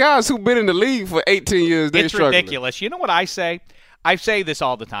 Even the guys who've been in the league for 18 years, they're struggling. It's ridiculous. You know what I say? I say this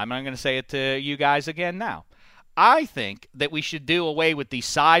all the time, and I'm going to say it to you guys again now. I think that we should do away with these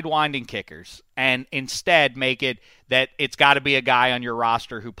sidewinding kickers and instead make it that it's got to be a guy on your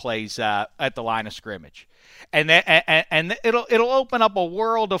roster who plays at the line of scrimmage, and it'll open up a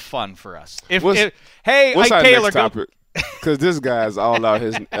world of fun for us. What's our next topic? Because this guy's all out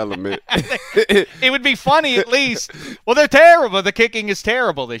his element. It would be funny at least. Well, they're terrible. The kicking is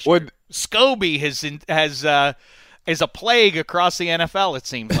terrible this year. Scobie is a plague across the NFL, it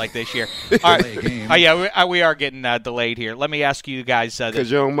seems like, this year. All right. We are getting delayed here. Let me ask you guys.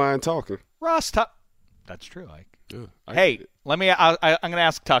 Because you don't mind talking. Ross, that's true, Ike. Yeah, I'm going to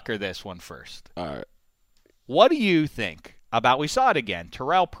ask Tucker this one first. All right. What do you think about, we saw it again,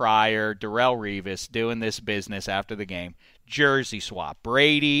 Terrell Pryor, Darrelle Revis doing this business after the game, jersey swap.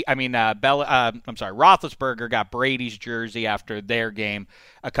 Roethlisberger got Brady's jersey after their game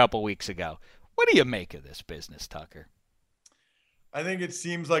a couple weeks ago. What do you make of this business, Tucker? I think it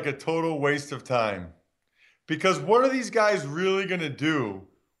seems like a total waste of time. Because what are these guys really going to do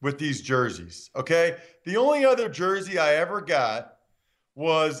with these jerseys? Okay? The only other jersey I ever got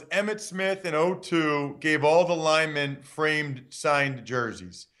was Emmitt Smith in 2002 gave all the linemen framed signed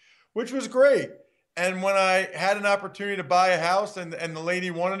jerseys, which was great. And when I had an opportunity to buy a house and the lady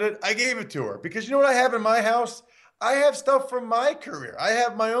wanted it, I gave it to her. Because you know what I have in my house? I have stuff from my career. I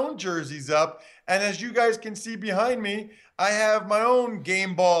have my own jerseys up. And as you guys can see behind me, I have my own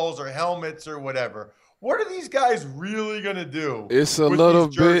game balls or helmets or whatever. What are these guys really going to do? It's a little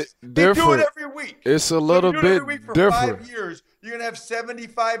bit different. They do it every week. It's a little bit for different. 5 years. You're going to have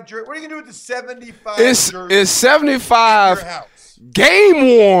 75 jerseys. What are you going to do with the 75 jerseys? It's 75 in your house?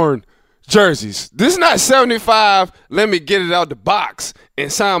 Game-worn jerseys. This is not 75, let me get it out the box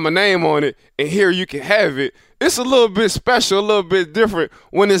and sign my name on it, and here you can have it. It's a little bit special, a little bit different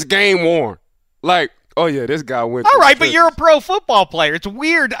when it's game-worn. Like, oh, yeah, this guy went all right, but you're a pro football player. It's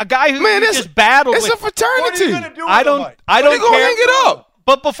weird. A guy who just battled with. It's a fraternity. What are you going to do with I don't care. Hang it up.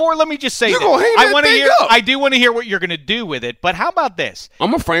 But before, let me just say this. I do want to hear what you're going to do with it. But how about this? I'm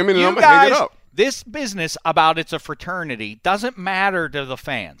going to frame it and I'm going to hang it up. This business about it's a fraternity doesn't matter to the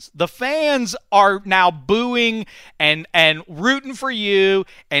fans. The fans are now booing and rooting for you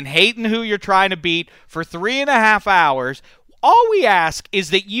and hating who you're trying to beat for 3.5 hours. All we ask is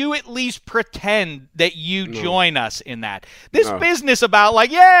that you at least pretend that you join us in that. This business about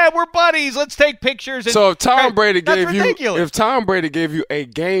we're buddies, let's take pictures. So if Tom Brady gave you a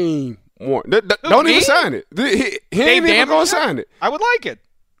game warrant, don't even sign it. He ain't even gonna sign it. I would like it.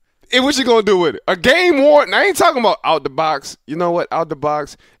 What you gonna do with it? A game warrant? I ain't talking about out the box. You know what? Out the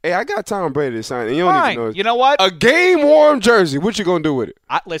box. Hey, I got Tom Brady to sign it. You don't even know. You know what? A game warm jersey. What you gonna do with it?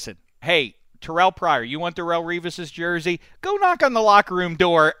 Listen. Hey, Terrell Pryor, you want Darrelle Revis's jersey? Go knock on the locker room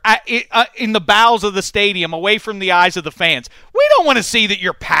door in the bowels of the stadium, away from the eyes of the fans. We don't want to see that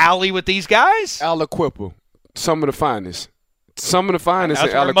you're pally with these guys. Aliquippa, some of the finest. Some of the finest.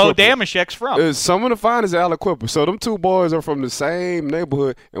 That's where Mo Damashek's from. Some of the finest Aliquippa. So them two boys are from the same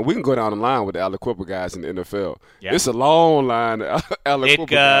neighborhood, and we can go down the line with the Aliquippa guys in the NFL. Yeah. It's a long line of Aliquippa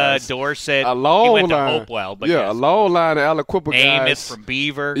guys. Dorsett. A long he went line. To Hopewell, but yeah, yes. A long line of Aliquippa guys. Namath from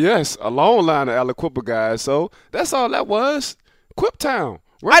Beaver. Yes, a long line of Aliquippa guys. So that's all that was. Quiptown.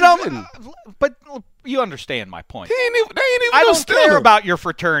 But you understand my point. They ain't even I don't care about your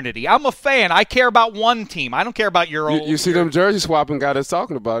fraternity. I'm a fan. I care about one team. I don't care about your old. You see them jersey swapping got us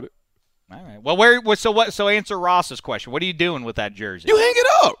talking about it. All right. Well, So answer Ross's question. What are you doing with that jersey? You hang it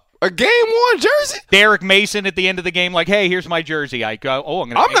up. A game-worn jersey? Derek Mason at the end of the game, like, hey, here's my jersey. I go, I'm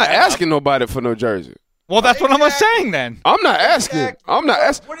not asking nobody for no jersey. Well, that's what I'm saying then. I'm not asking. I'm not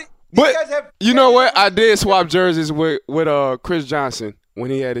asking. But you know what? I did swap jerseys with Chris Johnson when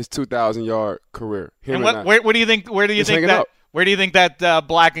he had his 2,000-yard career. And where do you think? Where do you think that? Where do you think that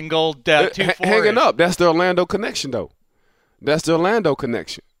black and gold 2-4 hanging up? That's the Orlando connection, though. That's the Orlando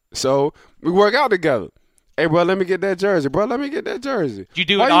connection. So we work out together. Hey, bro, let me get that jersey. Did you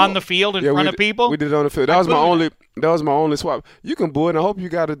do it on the field in front of people? We did it on the field. That was my only swap. You can boo it, and I hope you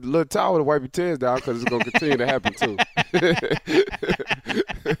got a little towel to wipe your tears down because it's going to continue to happen too.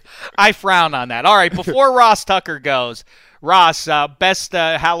 I frown on that. All right, before Ross Tucker goes, Ross, best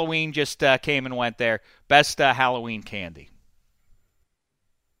Halloween just came and went there. Best Halloween candy.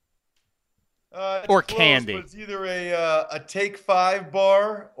 Or close, candy. But it's either a Take 5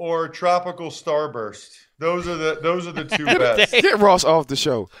 bar or Tropical Starburst. Those are the two best. Get Ross off the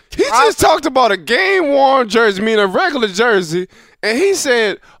show. He just talked about a game-worn jersey, meaning a regular jersey, and he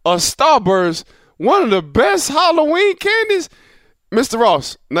said a Starburst, one of the best Halloween candies. Mr.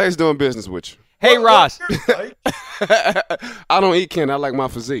 Ross, nice doing business with you. Hey, Ross. I don't eat candy. I like my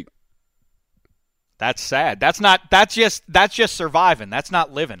physique. That's sad. That's just surviving. That's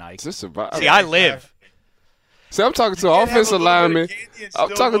not living, Ike. It's just surviving. See, I live. See, I'm talking to an offensive lineman. I'm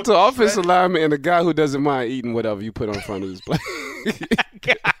talking to an offensive lineman and a guy who doesn't mind eating whatever you put in front of his plate.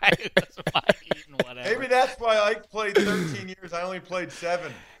 Maybe that's why Ike played 13 years. I only played 7.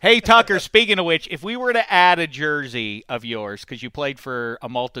 Hey, Tucker, speaking of which, if we were to add a jersey of yours, because you played for a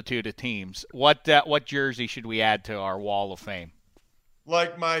multitude of teams, what jersey should we add to our wall of fame?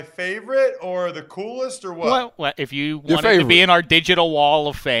 Like my favorite or the coolest or what? Well, if you wanted to be in our digital wall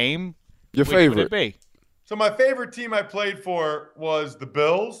of fame, your favorite would it be? So my favorite team I played for was the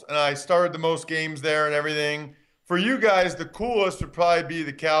Bills, and I started the most games there and everything. For you guys, the coolest would probably be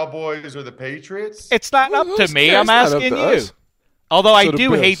the Cowboys or the Patriots. It's not up to me. I'm asking you. Although I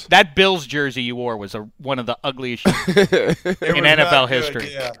do hate that Bills jersey you wore was one of the ugliest in NFL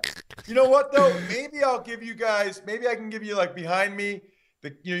history. Yeah. You know what though? Maybe I'll give you guys. Maybe I can give you like behind me.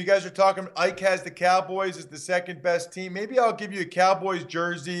 You guys are talking. Ike has the Cowboys as the second best team. Maybe I'll give you a Cowboys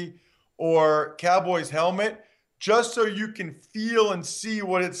jersey or Cowboys helmet, just so you can feel and see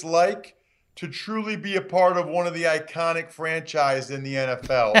what it's like to truly be a part of one of the iconic franchises in the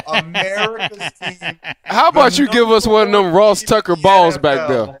NFL. America's team. How about you give us one of them Ross Tucker balls back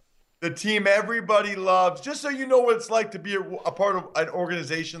there? The team everybody loves, just so you know what it's like to be a part of an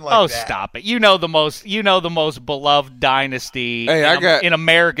organization like that. Oh, stop it! You know the most beloved dynasty in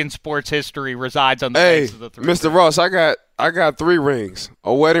American sports history resides on the face of the three. Mr. Ross, I got 3 rings,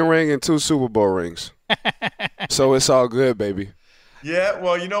 a wedding ring and 2 Super Bowl rings, so it's all good, baby. Yeah,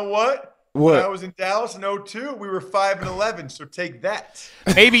 well, you know what? What? When I was in Dallas in 2002, we were 5-11, so take that.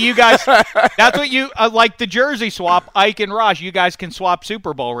 Maybe you guys, that's what you, like the jersey swap, Ike and Raj, you guys can swap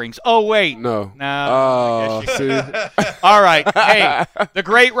Super Bowl rings. Oh, wait. No. Oh, see. All right. Hey, the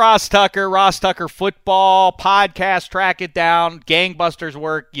great Ross Tucker Football Podcast, track it down. Gangbusters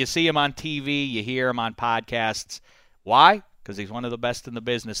work. You see him on TV. You hear him on podcasts. Why? Because he's one of the best in the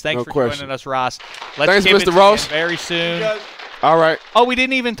business. Thanks for joining us, Ross. Thanks, Mr. Ross. Very soon. All right. Oh, we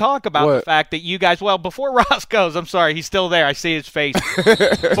didn't even talk about the fact that you guys. Well, before Ross goes, I'm sorry, he's still there. I see his face.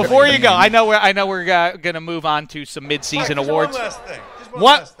 Before you go, I know we're going to move on to some midseason awards. One last thing. Just one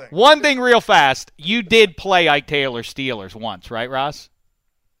last thing. One thing, real fast. You did play Ike Taylor Steelers once, right, Ross?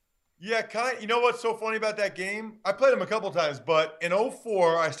 Yeah, You know what's so funny about that game? I played him a couple times, but in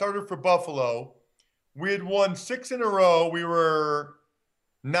 2004, I started for Buffalo. We had won 6 in a row. We were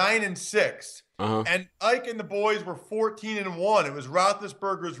 9-6. And Ike and the boys were 14-1. It was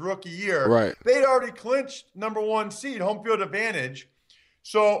Roethlisberger's rookie year. Right. They'd already clinched number 1 seed, home field advantage.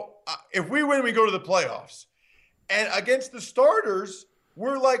 So if we win, we go to the playoffs. And against the starters,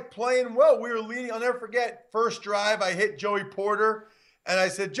 we're like playing well. We were leading. I'll never forget, first drive, I hit Joey Porter. And I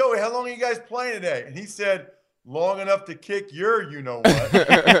said, Joey, how long are you guys playing today? And he said, long enough to kick your you-know-what. But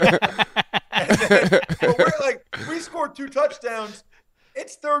we're like, we scored 2 touchdowns.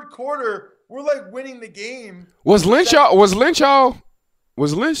 It's third quarter. We're like winning the game. Was Lynch? No, was it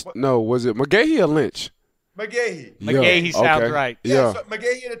McGahee or Lynch? McGahee. McGahee sounds right. Yeah. So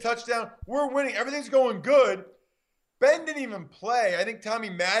McGahee had a touchdown. We're winning. Everything's going good. Ben didn't even play. I think Tommy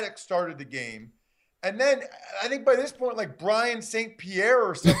Maddox started the game. And then I think by this point, like Brian St. Pierre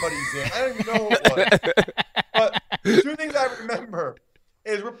or somebody's in. I don't even know who it was. But 2 things I remember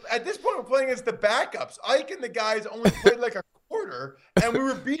is at this point we're playing against the backups. Ike and the guys only played like a quarter, and we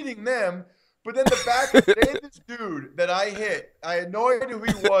were beating them. But then the backup, they had this dude that I hit. I had no idea who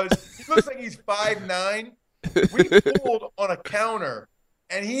he was. He looks like he's 5'9". We pulled on a counter,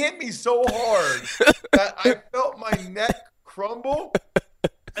 and he hit me so hard that I felt my neck crumble.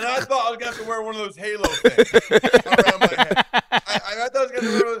 And I thought I was going to have to wear one of those halo things around my head. I thought I was going to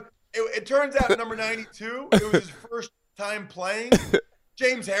wear one of those. It turns out number 92, it was his first time playing,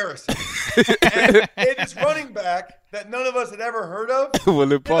 James Harrison. And this running back that none of us had ever heard of,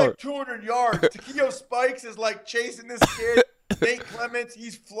 like 200 yards. Takeo Spikes is like chasing this kid. Nate Clements,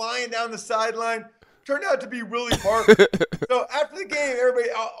 he's flying down the sideline. Turned out to be Willie Parker. So after the game, everybody,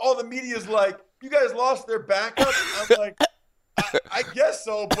 all the media's like, you guys lost their backup? I'm like, I guess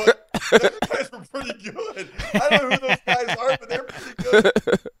so, but those guys were pretty good. I don't know who those guys are, but they're pretty good.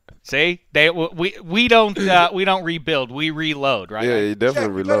 See, we don't rebuild, we reload, right? Yeah, you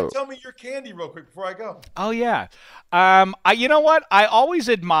definitely reload. Tell me your candy real quick before I go. Oh yeah, you know what? I always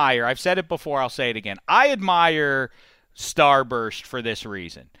admire. I've said it before. I'll say it again. I admire Starburst for this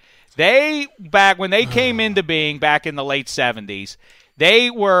reason. Back when they came into being back in the late 70s,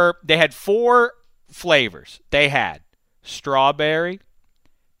 they had 4 flavors. They had strawberry,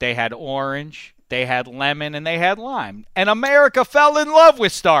 they had orange, they had lemon, and they had lime. And America fell in love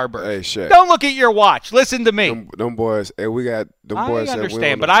with Starburst. Hey, Shaq. Don't look at your watch. Listen to me. Them boys. Hey, we got them boys. I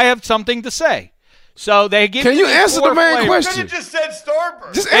understand, but I have something to say. So they give Can you answer the main question? You just said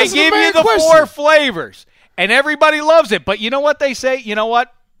Starburst. Just they answer give you the question. 4 flavors, and everybody loves it. But you know what they say? You know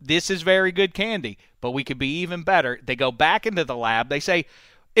what? This is very good candy, but we could be even better. They go back into the lab. They say,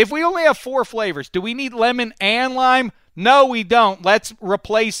 if we only have 4 flavors, do we need lemon and lime? No, we don't. Let's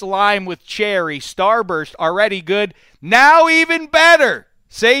replace lime with cherry. Starburst, already good. Now even better.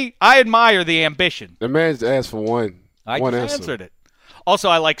 See, I admire the ambition. The man's asked for one answer. Answered it. Also,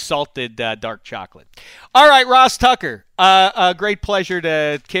 I like salted dark chocolate. All right, Ross Tucker. A great pleasure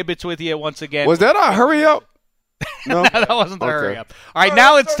to kibitz with you once again. Was that a hurry up? No, that wasn't the hurry up. All right,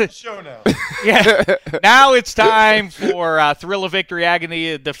 now it's the show now. Yeah, now it's time for Thrill of Victory,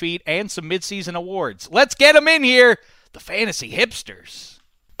 Agony of Defeat, and some midseason awards. Let's get them in here. The Fantasy Hipsters.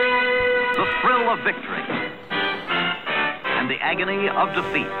 The Thrill of Victory and the Agony of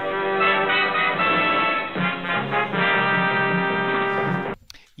Defeat.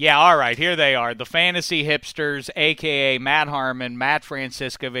 Yeah, all right, here they are. The Fantasy Hipsters, a.k.a. Matt Harmon, Matt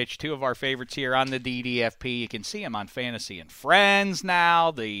Franciscovich, 2 of our favorites here on the DDFP. You can see them on Fantasy and Friends now.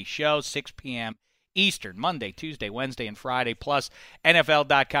 The show, 6 p.m. Eastern, Monday, Tuesday, Wednesday, and Friday. Plus,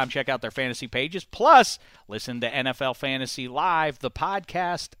 NFL.com. Check out their fantasy pages. Plus, listen to NFL Fantasy Live, the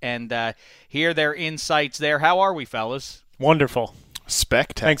podcast, and hear their insights there. How are we, fellas? Wonderful.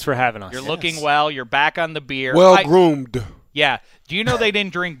 Spectacular. Thanks for having us. You're looking well. You're back on the beer. Well-groomed. Yeah. Do you know they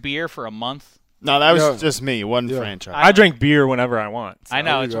didn't drink beer for a month? No, that was just me, one franchise. I drink beer whenever I want. So. I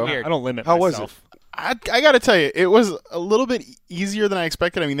know, it's weird. I don't limit myself. How was it? I got to tell you, it was a little bit easier than I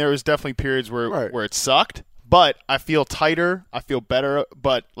expected. I mean, there was definitely periods where it sucked, but I feel tighter. I feel better.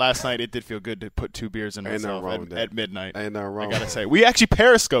 But last night it did feel good to put 2 beers in myself at midnight. Ain't nothing wrong. I got to say. We actually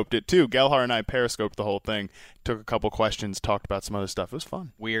periscoped it, too. Gelhar and I periscoped the whole thing. Took a couple questions, talked about some other stuff. It was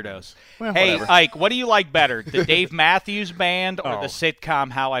fun. Weirdos. Well, hey, whatever. Ike, what do you like better, the Dave Matthews Band or the sitcom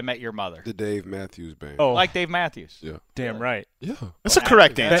How I Met Your Mother? The Dave Matthews Band. Oh. Like Dave Matthews? Yeah. Damn right. Yeah. That's a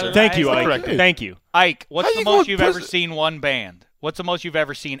correct answer. Thank you, Ike. Thank you. Ike, what's the most you've ever seen one band? What's the most you've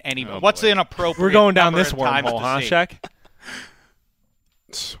ever seen any band? What's the inappropriate We're going down number this of times wormhole, to huh, see?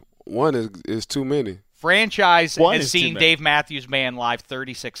 Shaq? One is too many. Franchise has seen Dave Matthews Band live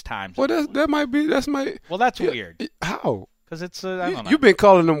 36 times. Well, that might be. That's my. Well, that's weird. How? Because it's I don't know. You've been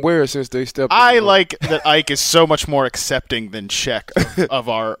calling them weird since they stepped. I like that Ike is so much more accepting than Shaq of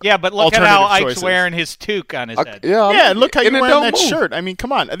our yeah, but look at how Ike's choices. wearing his toque on his head. Yeah, and look how you're wearing that move. shirt. I mean,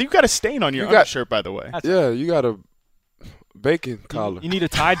 come on. You've got a stain on your undershirt, by the way. Yeah, you got a bacon collar. You need a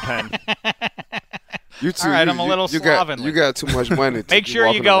Tide pen. You too. All right, I'm a little slovenly. You got too much money. Make sure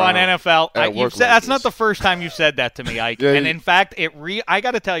you go on NFL. That's not the first time you've said that to me, Ike. Yeah, and in fact, I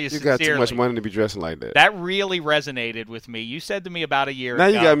got to tell you sincerely. You got too much money to be dressing like that. That really resonated with me. You said to me about a year ago. Now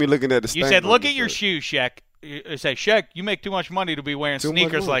you got me looking at the You said, look at your shoes, Sheck. You say, Sheck, you make too much money to be wearing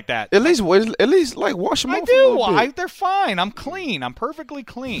sneakers like that. At least like wash them off. I do. They're fine. I'm clean. I'm perfectly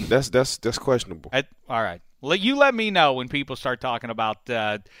clean. That's questionable. All right. You let me know when people start talking about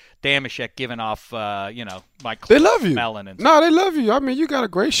Damashek giving off, my they love you. Melanin. No, they love you. I mean, you got a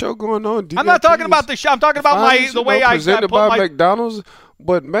great show going on. I'm not talking about the show. I'm talking about the way I presented by McDonald's.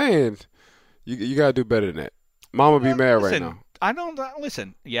 But man, you got to do better than that. Mama be mad right now. I don't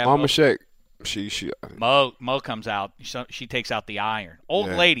listen. Yeah, Mama Sheck. Mo comes out. She takes out the iron. Old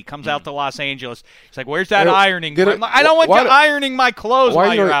lady comes out to Los Angeles. She's like, "Where's that ironing? I don't want you ironing my clothes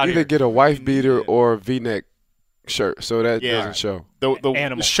while you're out here." Either get a wife beater or a V-neck shirt, so that doesn't show.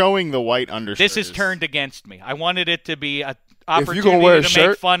 The showing the white undershirt. This is turned against me. I wanted it to be a opportunity to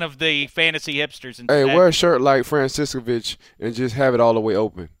make fun of the fantasy hipsters. Instead. Hey, wear a shirt like Franciscovich and just have it all the way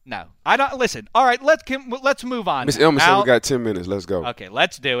open. No, I don't. Listen, all right, let's move on. Miss Elma said we got 10 minutes. Let's go. Okay,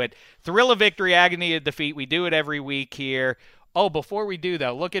 let's do it. Thrill of victory, agony of defeat. We do it every week here. Oh, before we do,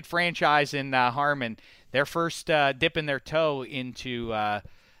 though, look at Franchise in Harmon. Their first dipping their toe into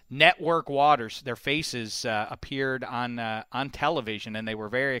network waters. Their faces appeared on television, and they were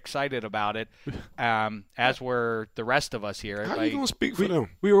very excited about it, as were the rest of us here. How are you going to speak for them?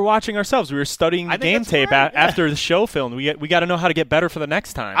 We were watching ourselves. We were studying the game tape after the show film. We got to know how to get better for the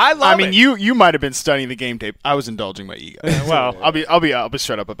next time. I mean, you might have been studying the game tape. I was indulging my ego. Well, I'll be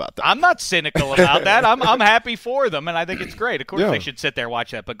straight up about that. I'm not cynical about that. I'm happy for them, and I think it's great. Of course, they should sit there and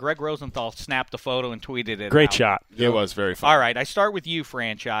watch that. But Greg Rosenthal snapped a photo and tweeted it. Great shot. It was very fun. All right, I start with you,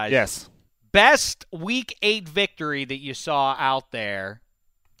 Franchise. Yes. Best Week 8 victory that you saw out there.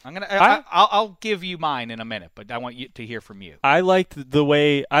 I'll give you mine in a minute, but I want you to hear from you. I liked the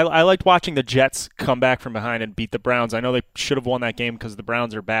way I liked watching the Jets come back from behind and beat the Browns. I know they should have won that game because the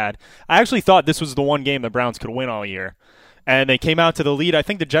Browns are bad. I actually thought this was the one game the Browns could win all year. And they came out to the lead. I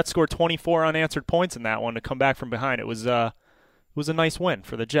think the Jets scored 24 unanswered points in that one to come back from behind. It was a nice win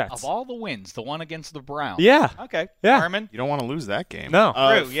for the Jets. Of all the wins, the one against the Browns. Yeah. Okay. Yeah. Harmon? You don't want to lose that game. No.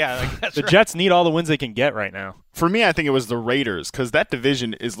 True. Yeah. The Jets need all the wins they can get right now. For me, I think it was the Raiders because that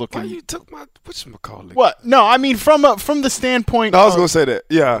division is looking. Why you took my whatchamacallit? What? No, I mean from the standpoint. No, I was going to say that.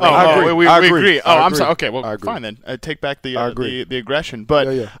 Yeah. I agree. We agree. Oh, I'm sorry. Okay. Well, fine then. I take back the aggression.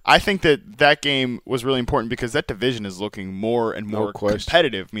 But I think that game was really important because that division is looking more and more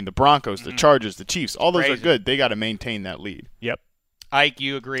competitive. I mean, the Broncos, the Chargers, the Chiefs, all those are good. They got to maintain that lead. Yep. Ike,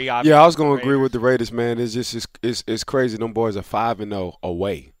 you agree? Obviously. Yeah, I was going to agree with the Raiders, man. It's just it's crazy. Them boys are 5-0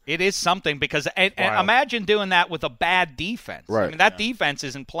 away. It is something because and imagine doing that with a bad defense. Right. I mean, that defense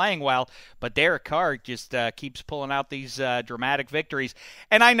isn't playing well, but Derek Carr just keeps pulling out these dramatic victories.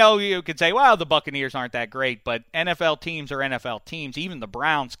 And I know you could say, well, the Buccaneers aren't that great, but NFL teams are NFL teams. Even the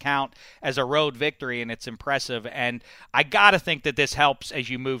Browns count as a road victory, and it's impressive. And I got to think that this helps as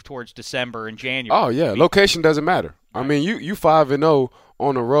you move towards December and January. Oh, yeah. Location doesn't matter. Right. I mean, you 5-0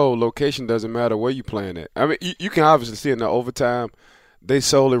 on the road. Location doesn't matter where you playing at. I mean, you can obviously see in the overtime, they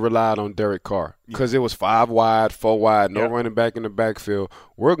solely relied on Derek Carr because it was 5 wide, 4 wide, no running back in the backfield.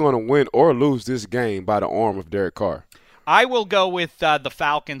 We're going to win or lose this game by the arm of Derek Carr. I will go with the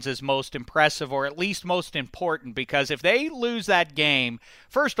Falcons as most impressive or at least most important because if they lose that game,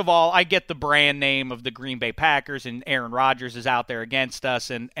 first of all, I get the brand name of the Green Bay Packers and Aaron Rodgers is out there against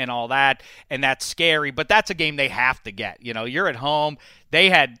us and all that, and that's scary, but that's a game they have to get. You know, you're at home. They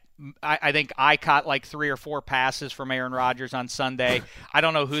had I think I caught like 3 or 4 passes from Aaron Rodgers on Sunday. I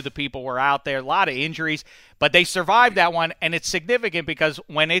don't know who the people were out there. A lot of injuries. But they survived that one, and it's significant because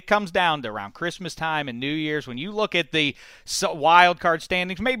when it comes down to around Christmas time and New Year's, when you look at the wild card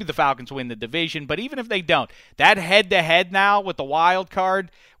standings, maybe the Falcons win the division, but even if they don't, that head-to-head now with the wild card,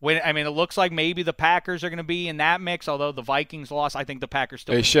 it looks like maybe the Packers are going to be in that mix, although the Vikings lost. I think the Packers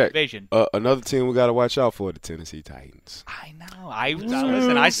still win the division. Another team we got to watch out for, the Tennessee Titans. I know.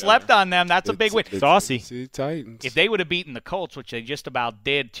 I slept on them. That's a big win. Saucy. Tennessee Titans. If they would have beaten the Colts, which they just about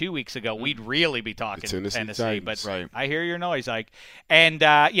did 2 weeks ago, we'd really be talking Tennessee. But right. I hear your noise, Ike. And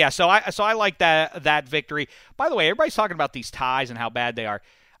so I like that victory. By the way, everybody's talking about these ties and how bad they are.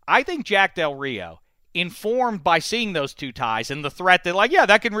 I think Jack Del Rio, informed by seeing those 2 ties and the threat that,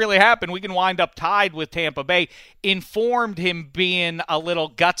 that can really happen. We can wind up tied with Tampa Bay, informed him being a little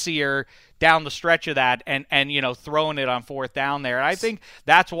gutsier down the stretch of that and throwing it on 4th down there. And I think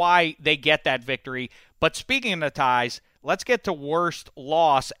that's why they get that victory. But speaking of the ties, let's get to worst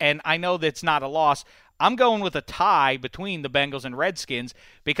loss. And I know that's not a loss. I'm going with a tie between the Bengals and Redskins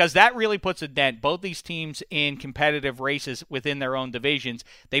because that really puts a dent. Both these teams in competitive races within their own divisions.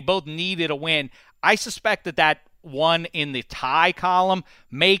 They both needed a win. I suspect that one in the tie column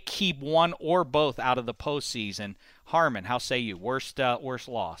may keep one or both out of the postseason. Harmon, how say you? Worst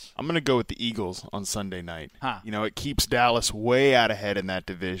loss? I'm going to go with the Eagles on Sunday night. Huh. It keeps Dallas way out ahead in that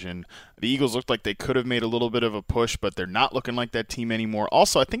division. The Eagles looked like they could have made a little bit of a push, but they're not looking like that team anymore.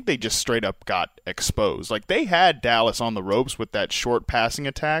 Also, I think they just straight up got exposed. Like, they had Dallas on the ropes with that short passing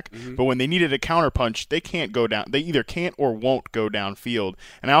attack, but when they needed a counterpunch, they can't go down. They either can't or won't go downfield.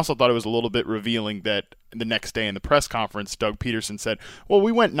 And I also thought it was a little bit revealing that the next day in the press conference, Doug Peterson said, well,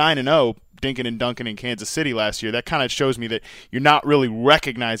 we went 9-0. Dinking and dunking in Kansas City last year. That kind of shows me that you're not really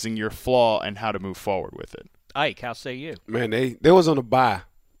recognizing your flaw and how to move forward with it. Ike, how say you? Man, they was on a bye,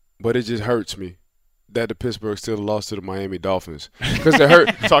 but it just hurts me that the Pittsburgh Steelers lost to the Miami Dolphins because it hurt.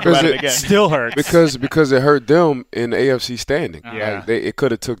 Talk about it again. Still hurts because it hurt them in the AFC standing. Yeah, it could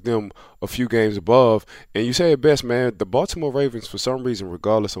have took them a few games above. And you say it best, man. The Baltimore Ravens, for some reason,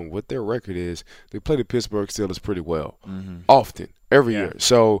 regardless on what their record is, they play the Pittsburgh Steelers pretty well, often, every year.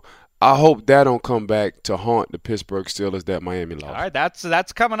 So I hope that don't come back to haunt the Pittsburgh Steelers that Miami lost. All right,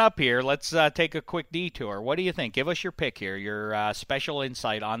 that's coming up here. Let's take a quick detour. What do you think? Give us your pick here, your special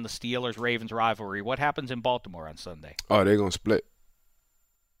insight on the Steelers-Ravens rivalry. What happens in Baltimore on Sunday? Oh, they're going to split.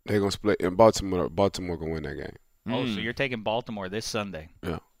 They're going to split. And Baltimore going to win that game. Oh, so you're taking Baltimore this Sunday.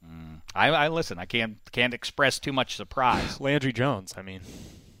 Yeah. I listen, I can't express too much surprise. Landry Jones, I mean.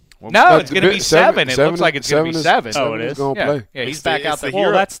 No, it's going to be 7. It looks like it's going to be 7. Oh, it is? Yeah, he's back out there.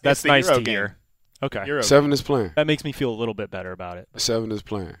 Well, that's nice to hear. Okay. 7 is playing. That makes me feel a little bit better about it. 7 is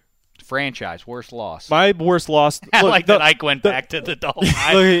playing. Franchise, worst loss. My worst loss. I like that Ike went back to the Dolphins.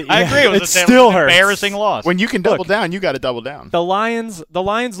 I agree. It still hurts. Embarrassing loss. When you can double down, you got to double down. The Lions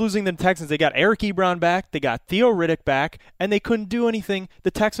losing the Texans, they got Eric Ebron back, they got Theo Riddick back, and they couldn't do anything.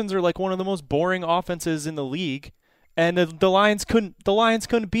 The Texans are like one of the most boring offenses in the league, and the Lions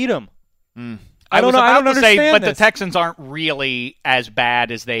couldn't beat them. I don't understand but this. the Texans aren't really as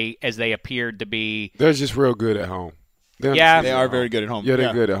bad as they appeared to be. They're just real good at home. They are very good at home. Yeah,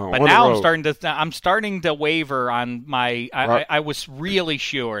 they're good at home. But now I'm starting to waver on my. I was really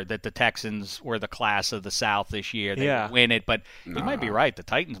sure that the Texans were the class of the South this year. They would win it, but you might be right. The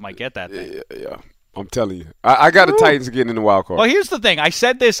Titans might get that thing. Yeah. I'm telling you, I got the Titans getting in the wild card. Well, here's the thing. I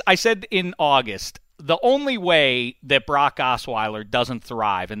said in August. The only way that Brock Osweiler doesn't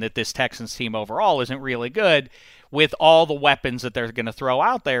thrive and that this Texans team overall isn't really good with all the weapons that they're going to throw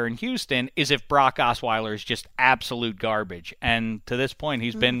out there in Houston is if Brock Osweiler is just absolute garbage. And to this point,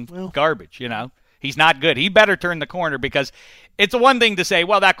 he's been garbage, He's not good. He better turn the corner because it's one thing to say,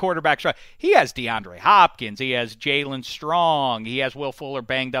 well, that quarterback's right. He has DeAndre Hopkins. He has Jalen Strong. He has Will Fuller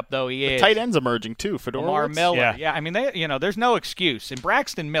banged up though he is. The tight end's emerging too. Lamar Miller. Yeah. I mean, there's no excuse. And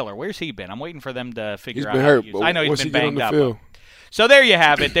Braxton Miller, where's he been? I'm waiting for them to figure out. Hurt, how to use. I know he's been banged up. Field? So there you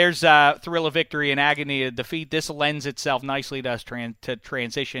have it. There's thrill of victory and agony of defeat. This lends itself nicely to us to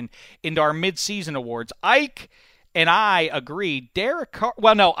transition into our midseason awards. Ike and I agree. Derek Carr.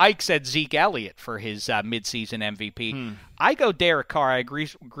 Well, no, Ike said Zeke Elliott for his midseason MVP. I go Derek Carr. I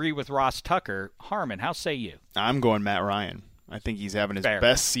agree with Ross Tucker. Harmon, how say you? I'm going Matt Ryan. I think he's having his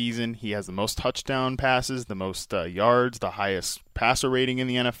best season. He has the most touchdown passes, the most yards, the highest passer rating in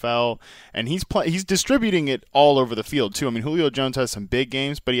the NFL, and he's distributing it all over the field too. I mean, Julio Jones has some big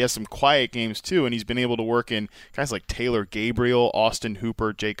games, but he has some quiet games too, and he's been able to work in guys like Taylor Gabriel, Austin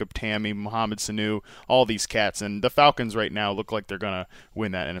Hooper, Jacob Tamme, Mohamed Sanu, all these cats. And the Falcons right now look like they're going to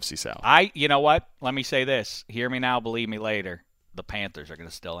win that NFC South. You know what? Let me say this. Hear me now, believe me later. The Panthers are going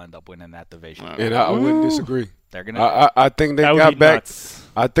to still end up winning that division. And I wouldn't disagree. They're gonna. I think they got back. Nuts.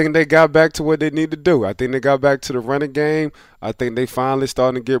 I think they got back to what they need to do. I think they got back to the running game. I think they finally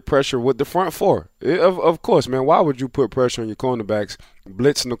starting to get pressure with the front four. Of course, man. Why would you put pressure on your cornerbacks,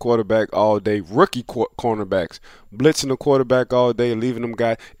 blitzing the quarterback all day, rookie cornerbacks, blitzing the quarterback all day, leaving them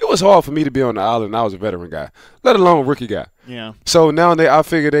guys? It was hard for me to be on the island. I was a veteran guy, let alone a rookie guy. Yeah. So now I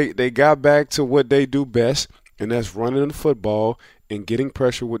figure they got back to what they do best, and that's running the football and getting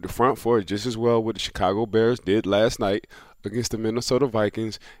pressure with the front four just as well what the Chicago Bears did last night against the Minnesota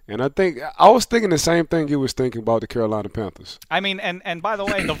Vikings. And I was thinking the same thing you was thinking about the Carolina Panthers. I mean, and by the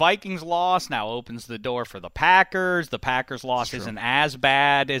way, the Vikings loss now opens the door for the Packers. The Packers loss isn't as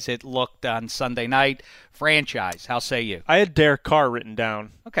bad as it looked on Sunday night. Franchise, how say you? I had Derek Carr written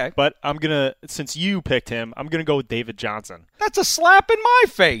down. Okay. But since you picked him, I'm going to go with David Johnson. That's a slap in my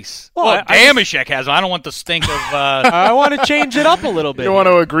face. Well, Damashek has him. I don't want the stink of... I want to change it up a little bit. You want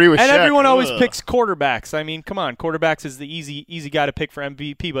to agree with And Shaq. everyone always picks quarterbacks. I mean, come on. Quarterbacks is the easy guy to pick for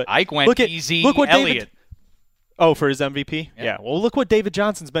MVP. But Ike went easy. Look what Elliott. For his MVP? Yeah. Well, look what David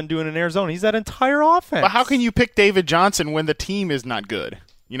Johnson's been doing in Arizona. He's that entire offense. But how can you pick David Johnson when the team is not good?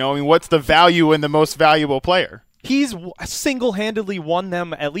 What's the value in the most valuable player? He's single-handedly won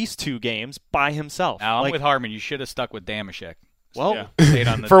them at least 2 games by himself. Now, I'm with Harmon. You should have stuck with Damashek. Well,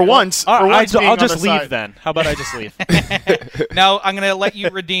 for once, I'll just leave then. How about I just leave? No, I'm going to let you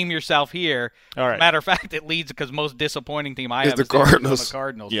redeem yourself here. All right. Matter of fact, it leads because most disappointing team I have is the Cardinals. The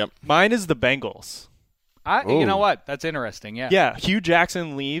Cardinals. Yep. Mine is the Bengals. You know what? That's interesting, yeah. Yeah, Hugh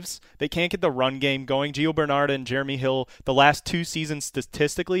Jackson leaves. They can't get the run game going. Gio Bernard and Jeremy Hill, the last 2 seasons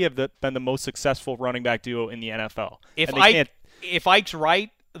statistically, have been the most successful running back duo in the NFL. If Ike's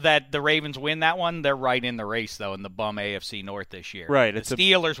right that the Ravens win that one, they're right in the race, though, in the bum AFC North this year. Right. The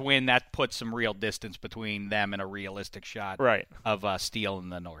Steelers win, that puts some real distance between them and a realistic shot of stealing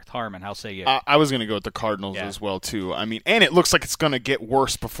the North. Harmon, how say you? I was going to go with the Cardinals as well, too. I mean, and it looks like it's going to get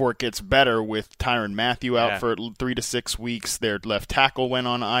worse before it gets better with Tyrann Mathieu out for 3 to 6 weeks. Their left tackle went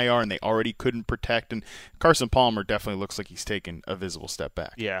on IR, and they already couldn't protect. And Carson Palmer definitely looks like he's taken a visible step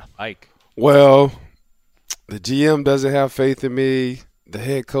back. Yeah. Ike. Well, the GM doesn't have faith in me. The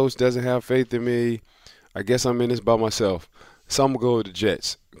head coach doesn't have faith in me. I guess I'm in this by myself. So I'm going to go with the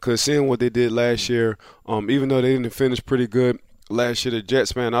Jets. Because seeing what they did last year, even though they didn't finish pretty good last year, the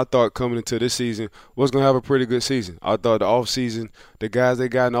Jets, man, I thought coming into this season was going to have a pretty good season. I thought the offseason, the guys they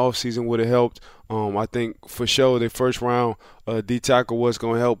got in the offseason would have helped. I think for sure their first round D-tackle was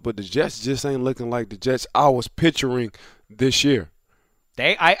going to help. But the Jets just ain't looking like the Jets I was picturing this year.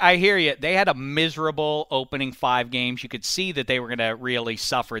 I hear you. They had a miserable opening 5 games. You could see that they were going to really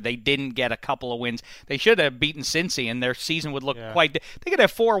suffer. They didn't get a couple of wins. They should have beaten Cincy, and their season would look quite – they could have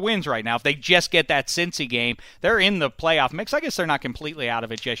 4 wins right now. If they just get that Cincy game, they're in the playoff mix. I guess they're not completely out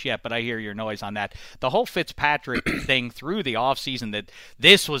of it just yet, but I hear your noise on that. The whole Fitzpatrick thing through the offseason, that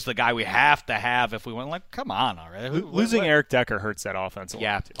this was the guy we have to have if we went, like, come on already. Losing Eric Decker hurts that offense a lot.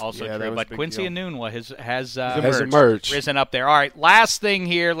 Yeah, also true. But Quincy Enunwa has emerged. Risen up there. All right, last thing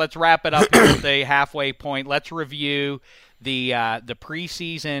here. Let's wrap it up here at the halfway point. Let's review the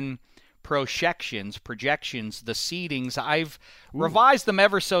preseason projections, the seedings. I've revised them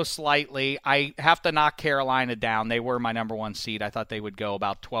ever so slightly. I have to knock Carolina down. They were my number 1 seed. I thought they would go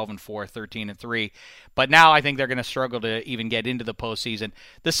about 12-4, 13-3. But now I think they're going to struggle to even get into the postseason.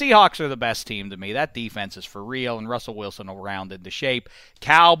 The Seahawks are the best team to me. That defense is for real, and Russell Wilson will round into shape.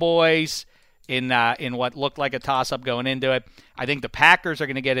 Cowboys in what looked like a toss-up going into it. I think the Packers are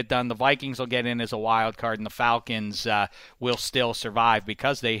going to get it done. The Vikings will get in as a wild card, and the Falcons will still survive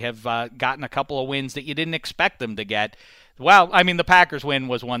because they have gotten a couple of wins that you didn't expect them to get. Well, I mean, the Packers win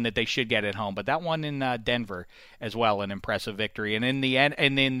was one that they should get at home, but that one in Denver as well, an impressive victory. And in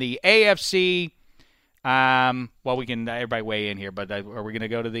the AFC, well, we can everybody weigh in here, but are we going to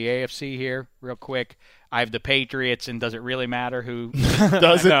go to the AFC here real quick? I have the Patriots, and does it really matter who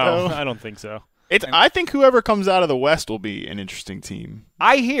does it? No, though? I don't think so. I think whoever comes out of the West will be an interesting team.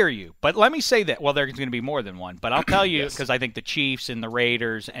 I hear you, but let me say that. Well, there's going to be more than one, but I'll tell you because I think the Chiefs and the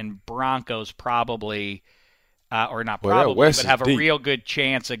Raiders and Broncos probably, or not probably, but have a real good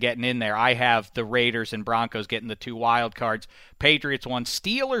chance of getting in there. I have the Raiders and Broncos getting the 2 wild cards. Patriots 1,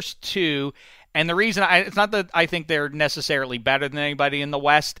 Steelers 2, and the reason it's not that I think they're necessarily better than anybody in the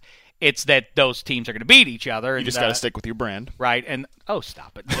West. It's that those teams are going to beat each other. You just got to stick with your brand. Right. And,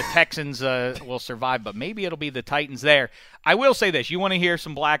 stop it. The Texans will survive, but maybe it'll be the Titans there. I will say this. You want to hear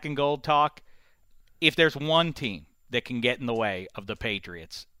some black and gold talk? If there's one team that can get in the way of the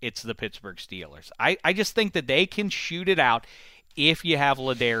Patriots, it's the Pittsburgh Steelers. I just think that they can shoot it out if you have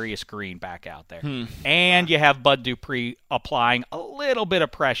Ladarius Green back out there. And you have Bud Dupree applying a little bit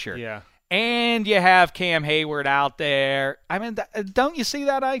of pressure. Yeah. And you have Cam Hayward out there. I mean, don't you see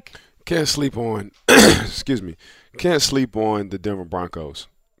that, Ike? Can't sleep on can't sleep on the Denver Broncos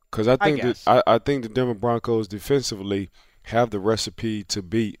because I think the Denver Broncos defensively have the recipe to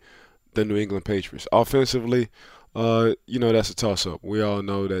beat the New England Patriots. Offensively, that's a toss-up. We all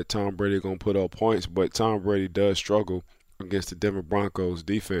know that Tom Brady going to put up points, but Tom Brady does struggle against the Denver Broncos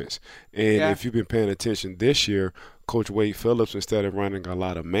defense. And if you've been paying attention this year, Coach Wade Phillips, instead of running a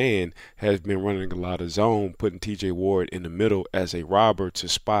lot of man, has been running a lot of zone, putting T.J. Ward in the middle as a robber to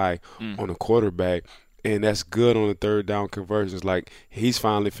spy on a quarterback. And that's good on the third down conversions. Like, he's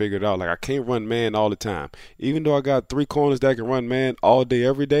finally figured out, like, I can't run man all the time. Even though I got 3 corners that can run man all day,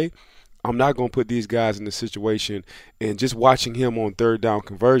 every day, I'm not going to put these guys in the situation. And just watching him on third down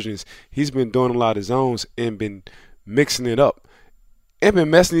conversions, he's been doing a lot of zones and been mixing it up and been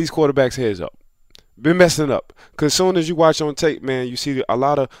messing these quarterbacks' heads up. Been messing it up. Because as soon as you watch on tape, man, you see a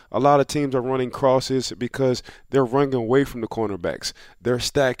lot of teams are running crosses because they're running away from the cornerbacks. They're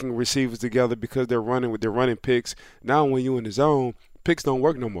stacking receivers together because they're running picks. Now when you're in the zone, picks don't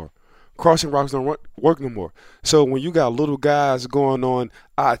work no more. Crossing routes don't work no more. So when you got little guys going on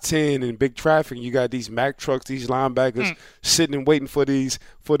I-10 in big traffic, you got these Mack trucks, these linebackers sitting and waiting for these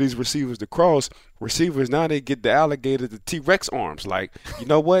receivers to cross. Receivers now they get the alligator, the T-Rex arms. Like, you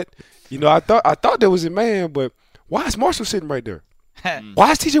know what? I thought there was a man, but why is Marshall sitting right there?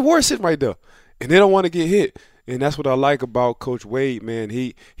 Why is T.J. Ward sitting right there? And they don't want to get hit. And that's what I like about Coach Wade, man.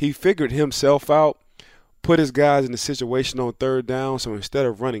 He figured himself out. Put his guys in the situation on third down, so instead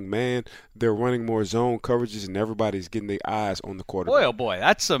of running man, they're running more zone coverages, and everybody's getting their eyes on the quarterback. Boy, oh boy,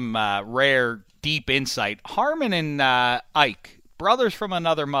 that's some rare, deep insight. Harmon and Ike, brothers from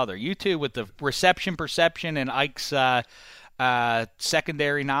another mother. You two with the reception perception and Ike's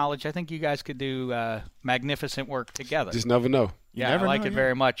secondary knowledge. I think you guys could do magnificent work together. Just never know. Yeah, I like it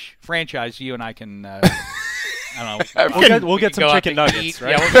very much. Franchise, you and I can. I don't know. We'll get some chicken nuggets,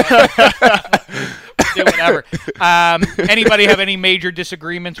 right? Yeah, do whatever. Anybody have any major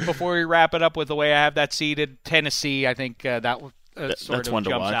disagreements before we wrap it up with the way I have that seated? Tennessee, I think that's one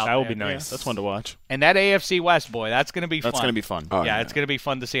to watch. That would be nice. That's one to watch. And that AFC West, boy, that's going to be fun. That's going to be fun. Oh, yeah, it's going to be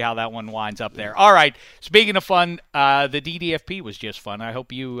fun to see how that one winds up there. All right, speaking of fun, the DDFP was just fun. I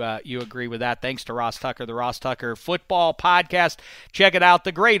hope you agree with that. Thanks to Ross Tucker, the Ross Tucker Football Podcast. Check it out.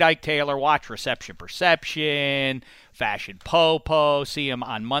 The great Ike Taylor. Watch Reception Perception, Fashion Popo. See him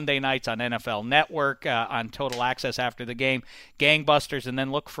on Monday nights on NFL Network, on Total Access after the game. Gangbusters, and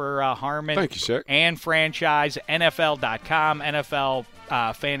then look for Harmon. Thank you, Shaq. And Franchise, NFL.com, NFL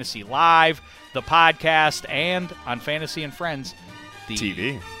Fantasy Live, the podcast, and on Fantasy and Friends, the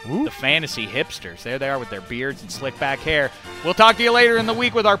TV. The Fantasy Hipsters. There they are with their beards and slick back hair. We'll talk to you later in the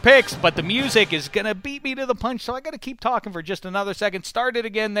week with our picks, but the music is going to beat me to the punch, so I got to keep talking for just another second. Start it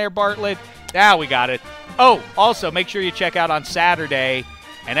again there, Bartlett. Now we got it. Oh, also, make sure you check out on Saturday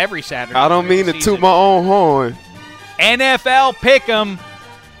and every Saturday. I don't mean to toot my own horn. NFL Pick'em.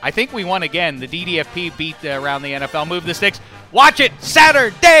 I think we won again. The DDFP beat around the NFL. Move the sticks. Watch it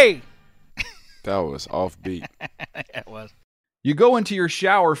Saturday. That was offbeat. It was. You go into your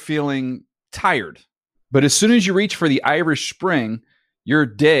shower feeling tired, but as soon as you reach for the Irish Spring, your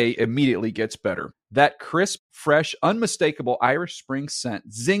day immediately gets better. That crisp, fresh, unmistakable Irish Spring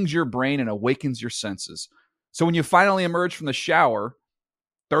scent zings your brain and awakens your senses. So when you finally emerge from the shower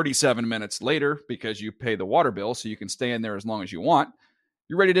 37 minutes later, because you pay the water bill so you can stay in there as long as you want,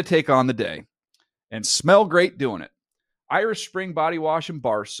 you're ready to take on the day and smell great doing it. Irish Spring Body Wash and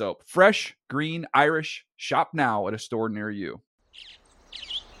Bar Soap. Fresh, green, Irish. Shop now at a store near you.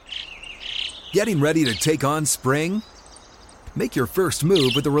 Getting ready to take on spring? Make your first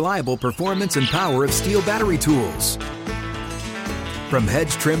move with the reliable performance and power of Steel battery tools. From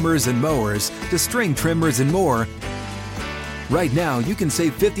hedge trimmers and mowers to string trimmers and more, right now you can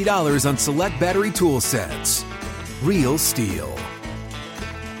save $50 on select battery tool sets. Real Steel.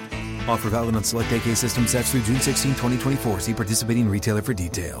 Offer valid on select AK system sets through June 16, 2024. See participating retailer for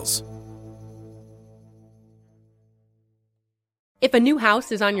details. If a new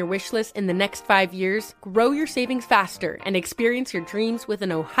house is on your wish list in the next 5 years, grow your savings faster and experience your dreams with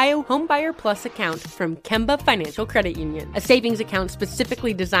an Ohio Homebuyer Plus account from Kemba Financial Credit Union. A savings account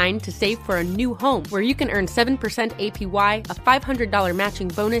specifically designed to save for a new home where you can earn 7% APY, a $500 matching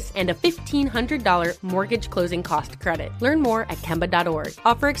bonus, and a $1,500 mortgage closing cost credit. Learn more at Kemba.org.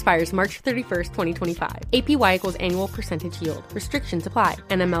 Offer expires March 31st, 2025. APY equals annual percentage yield. Restrictions apply.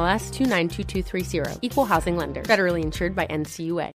 NMLS 292230. Equal housing lender. Federally insured by NCUA.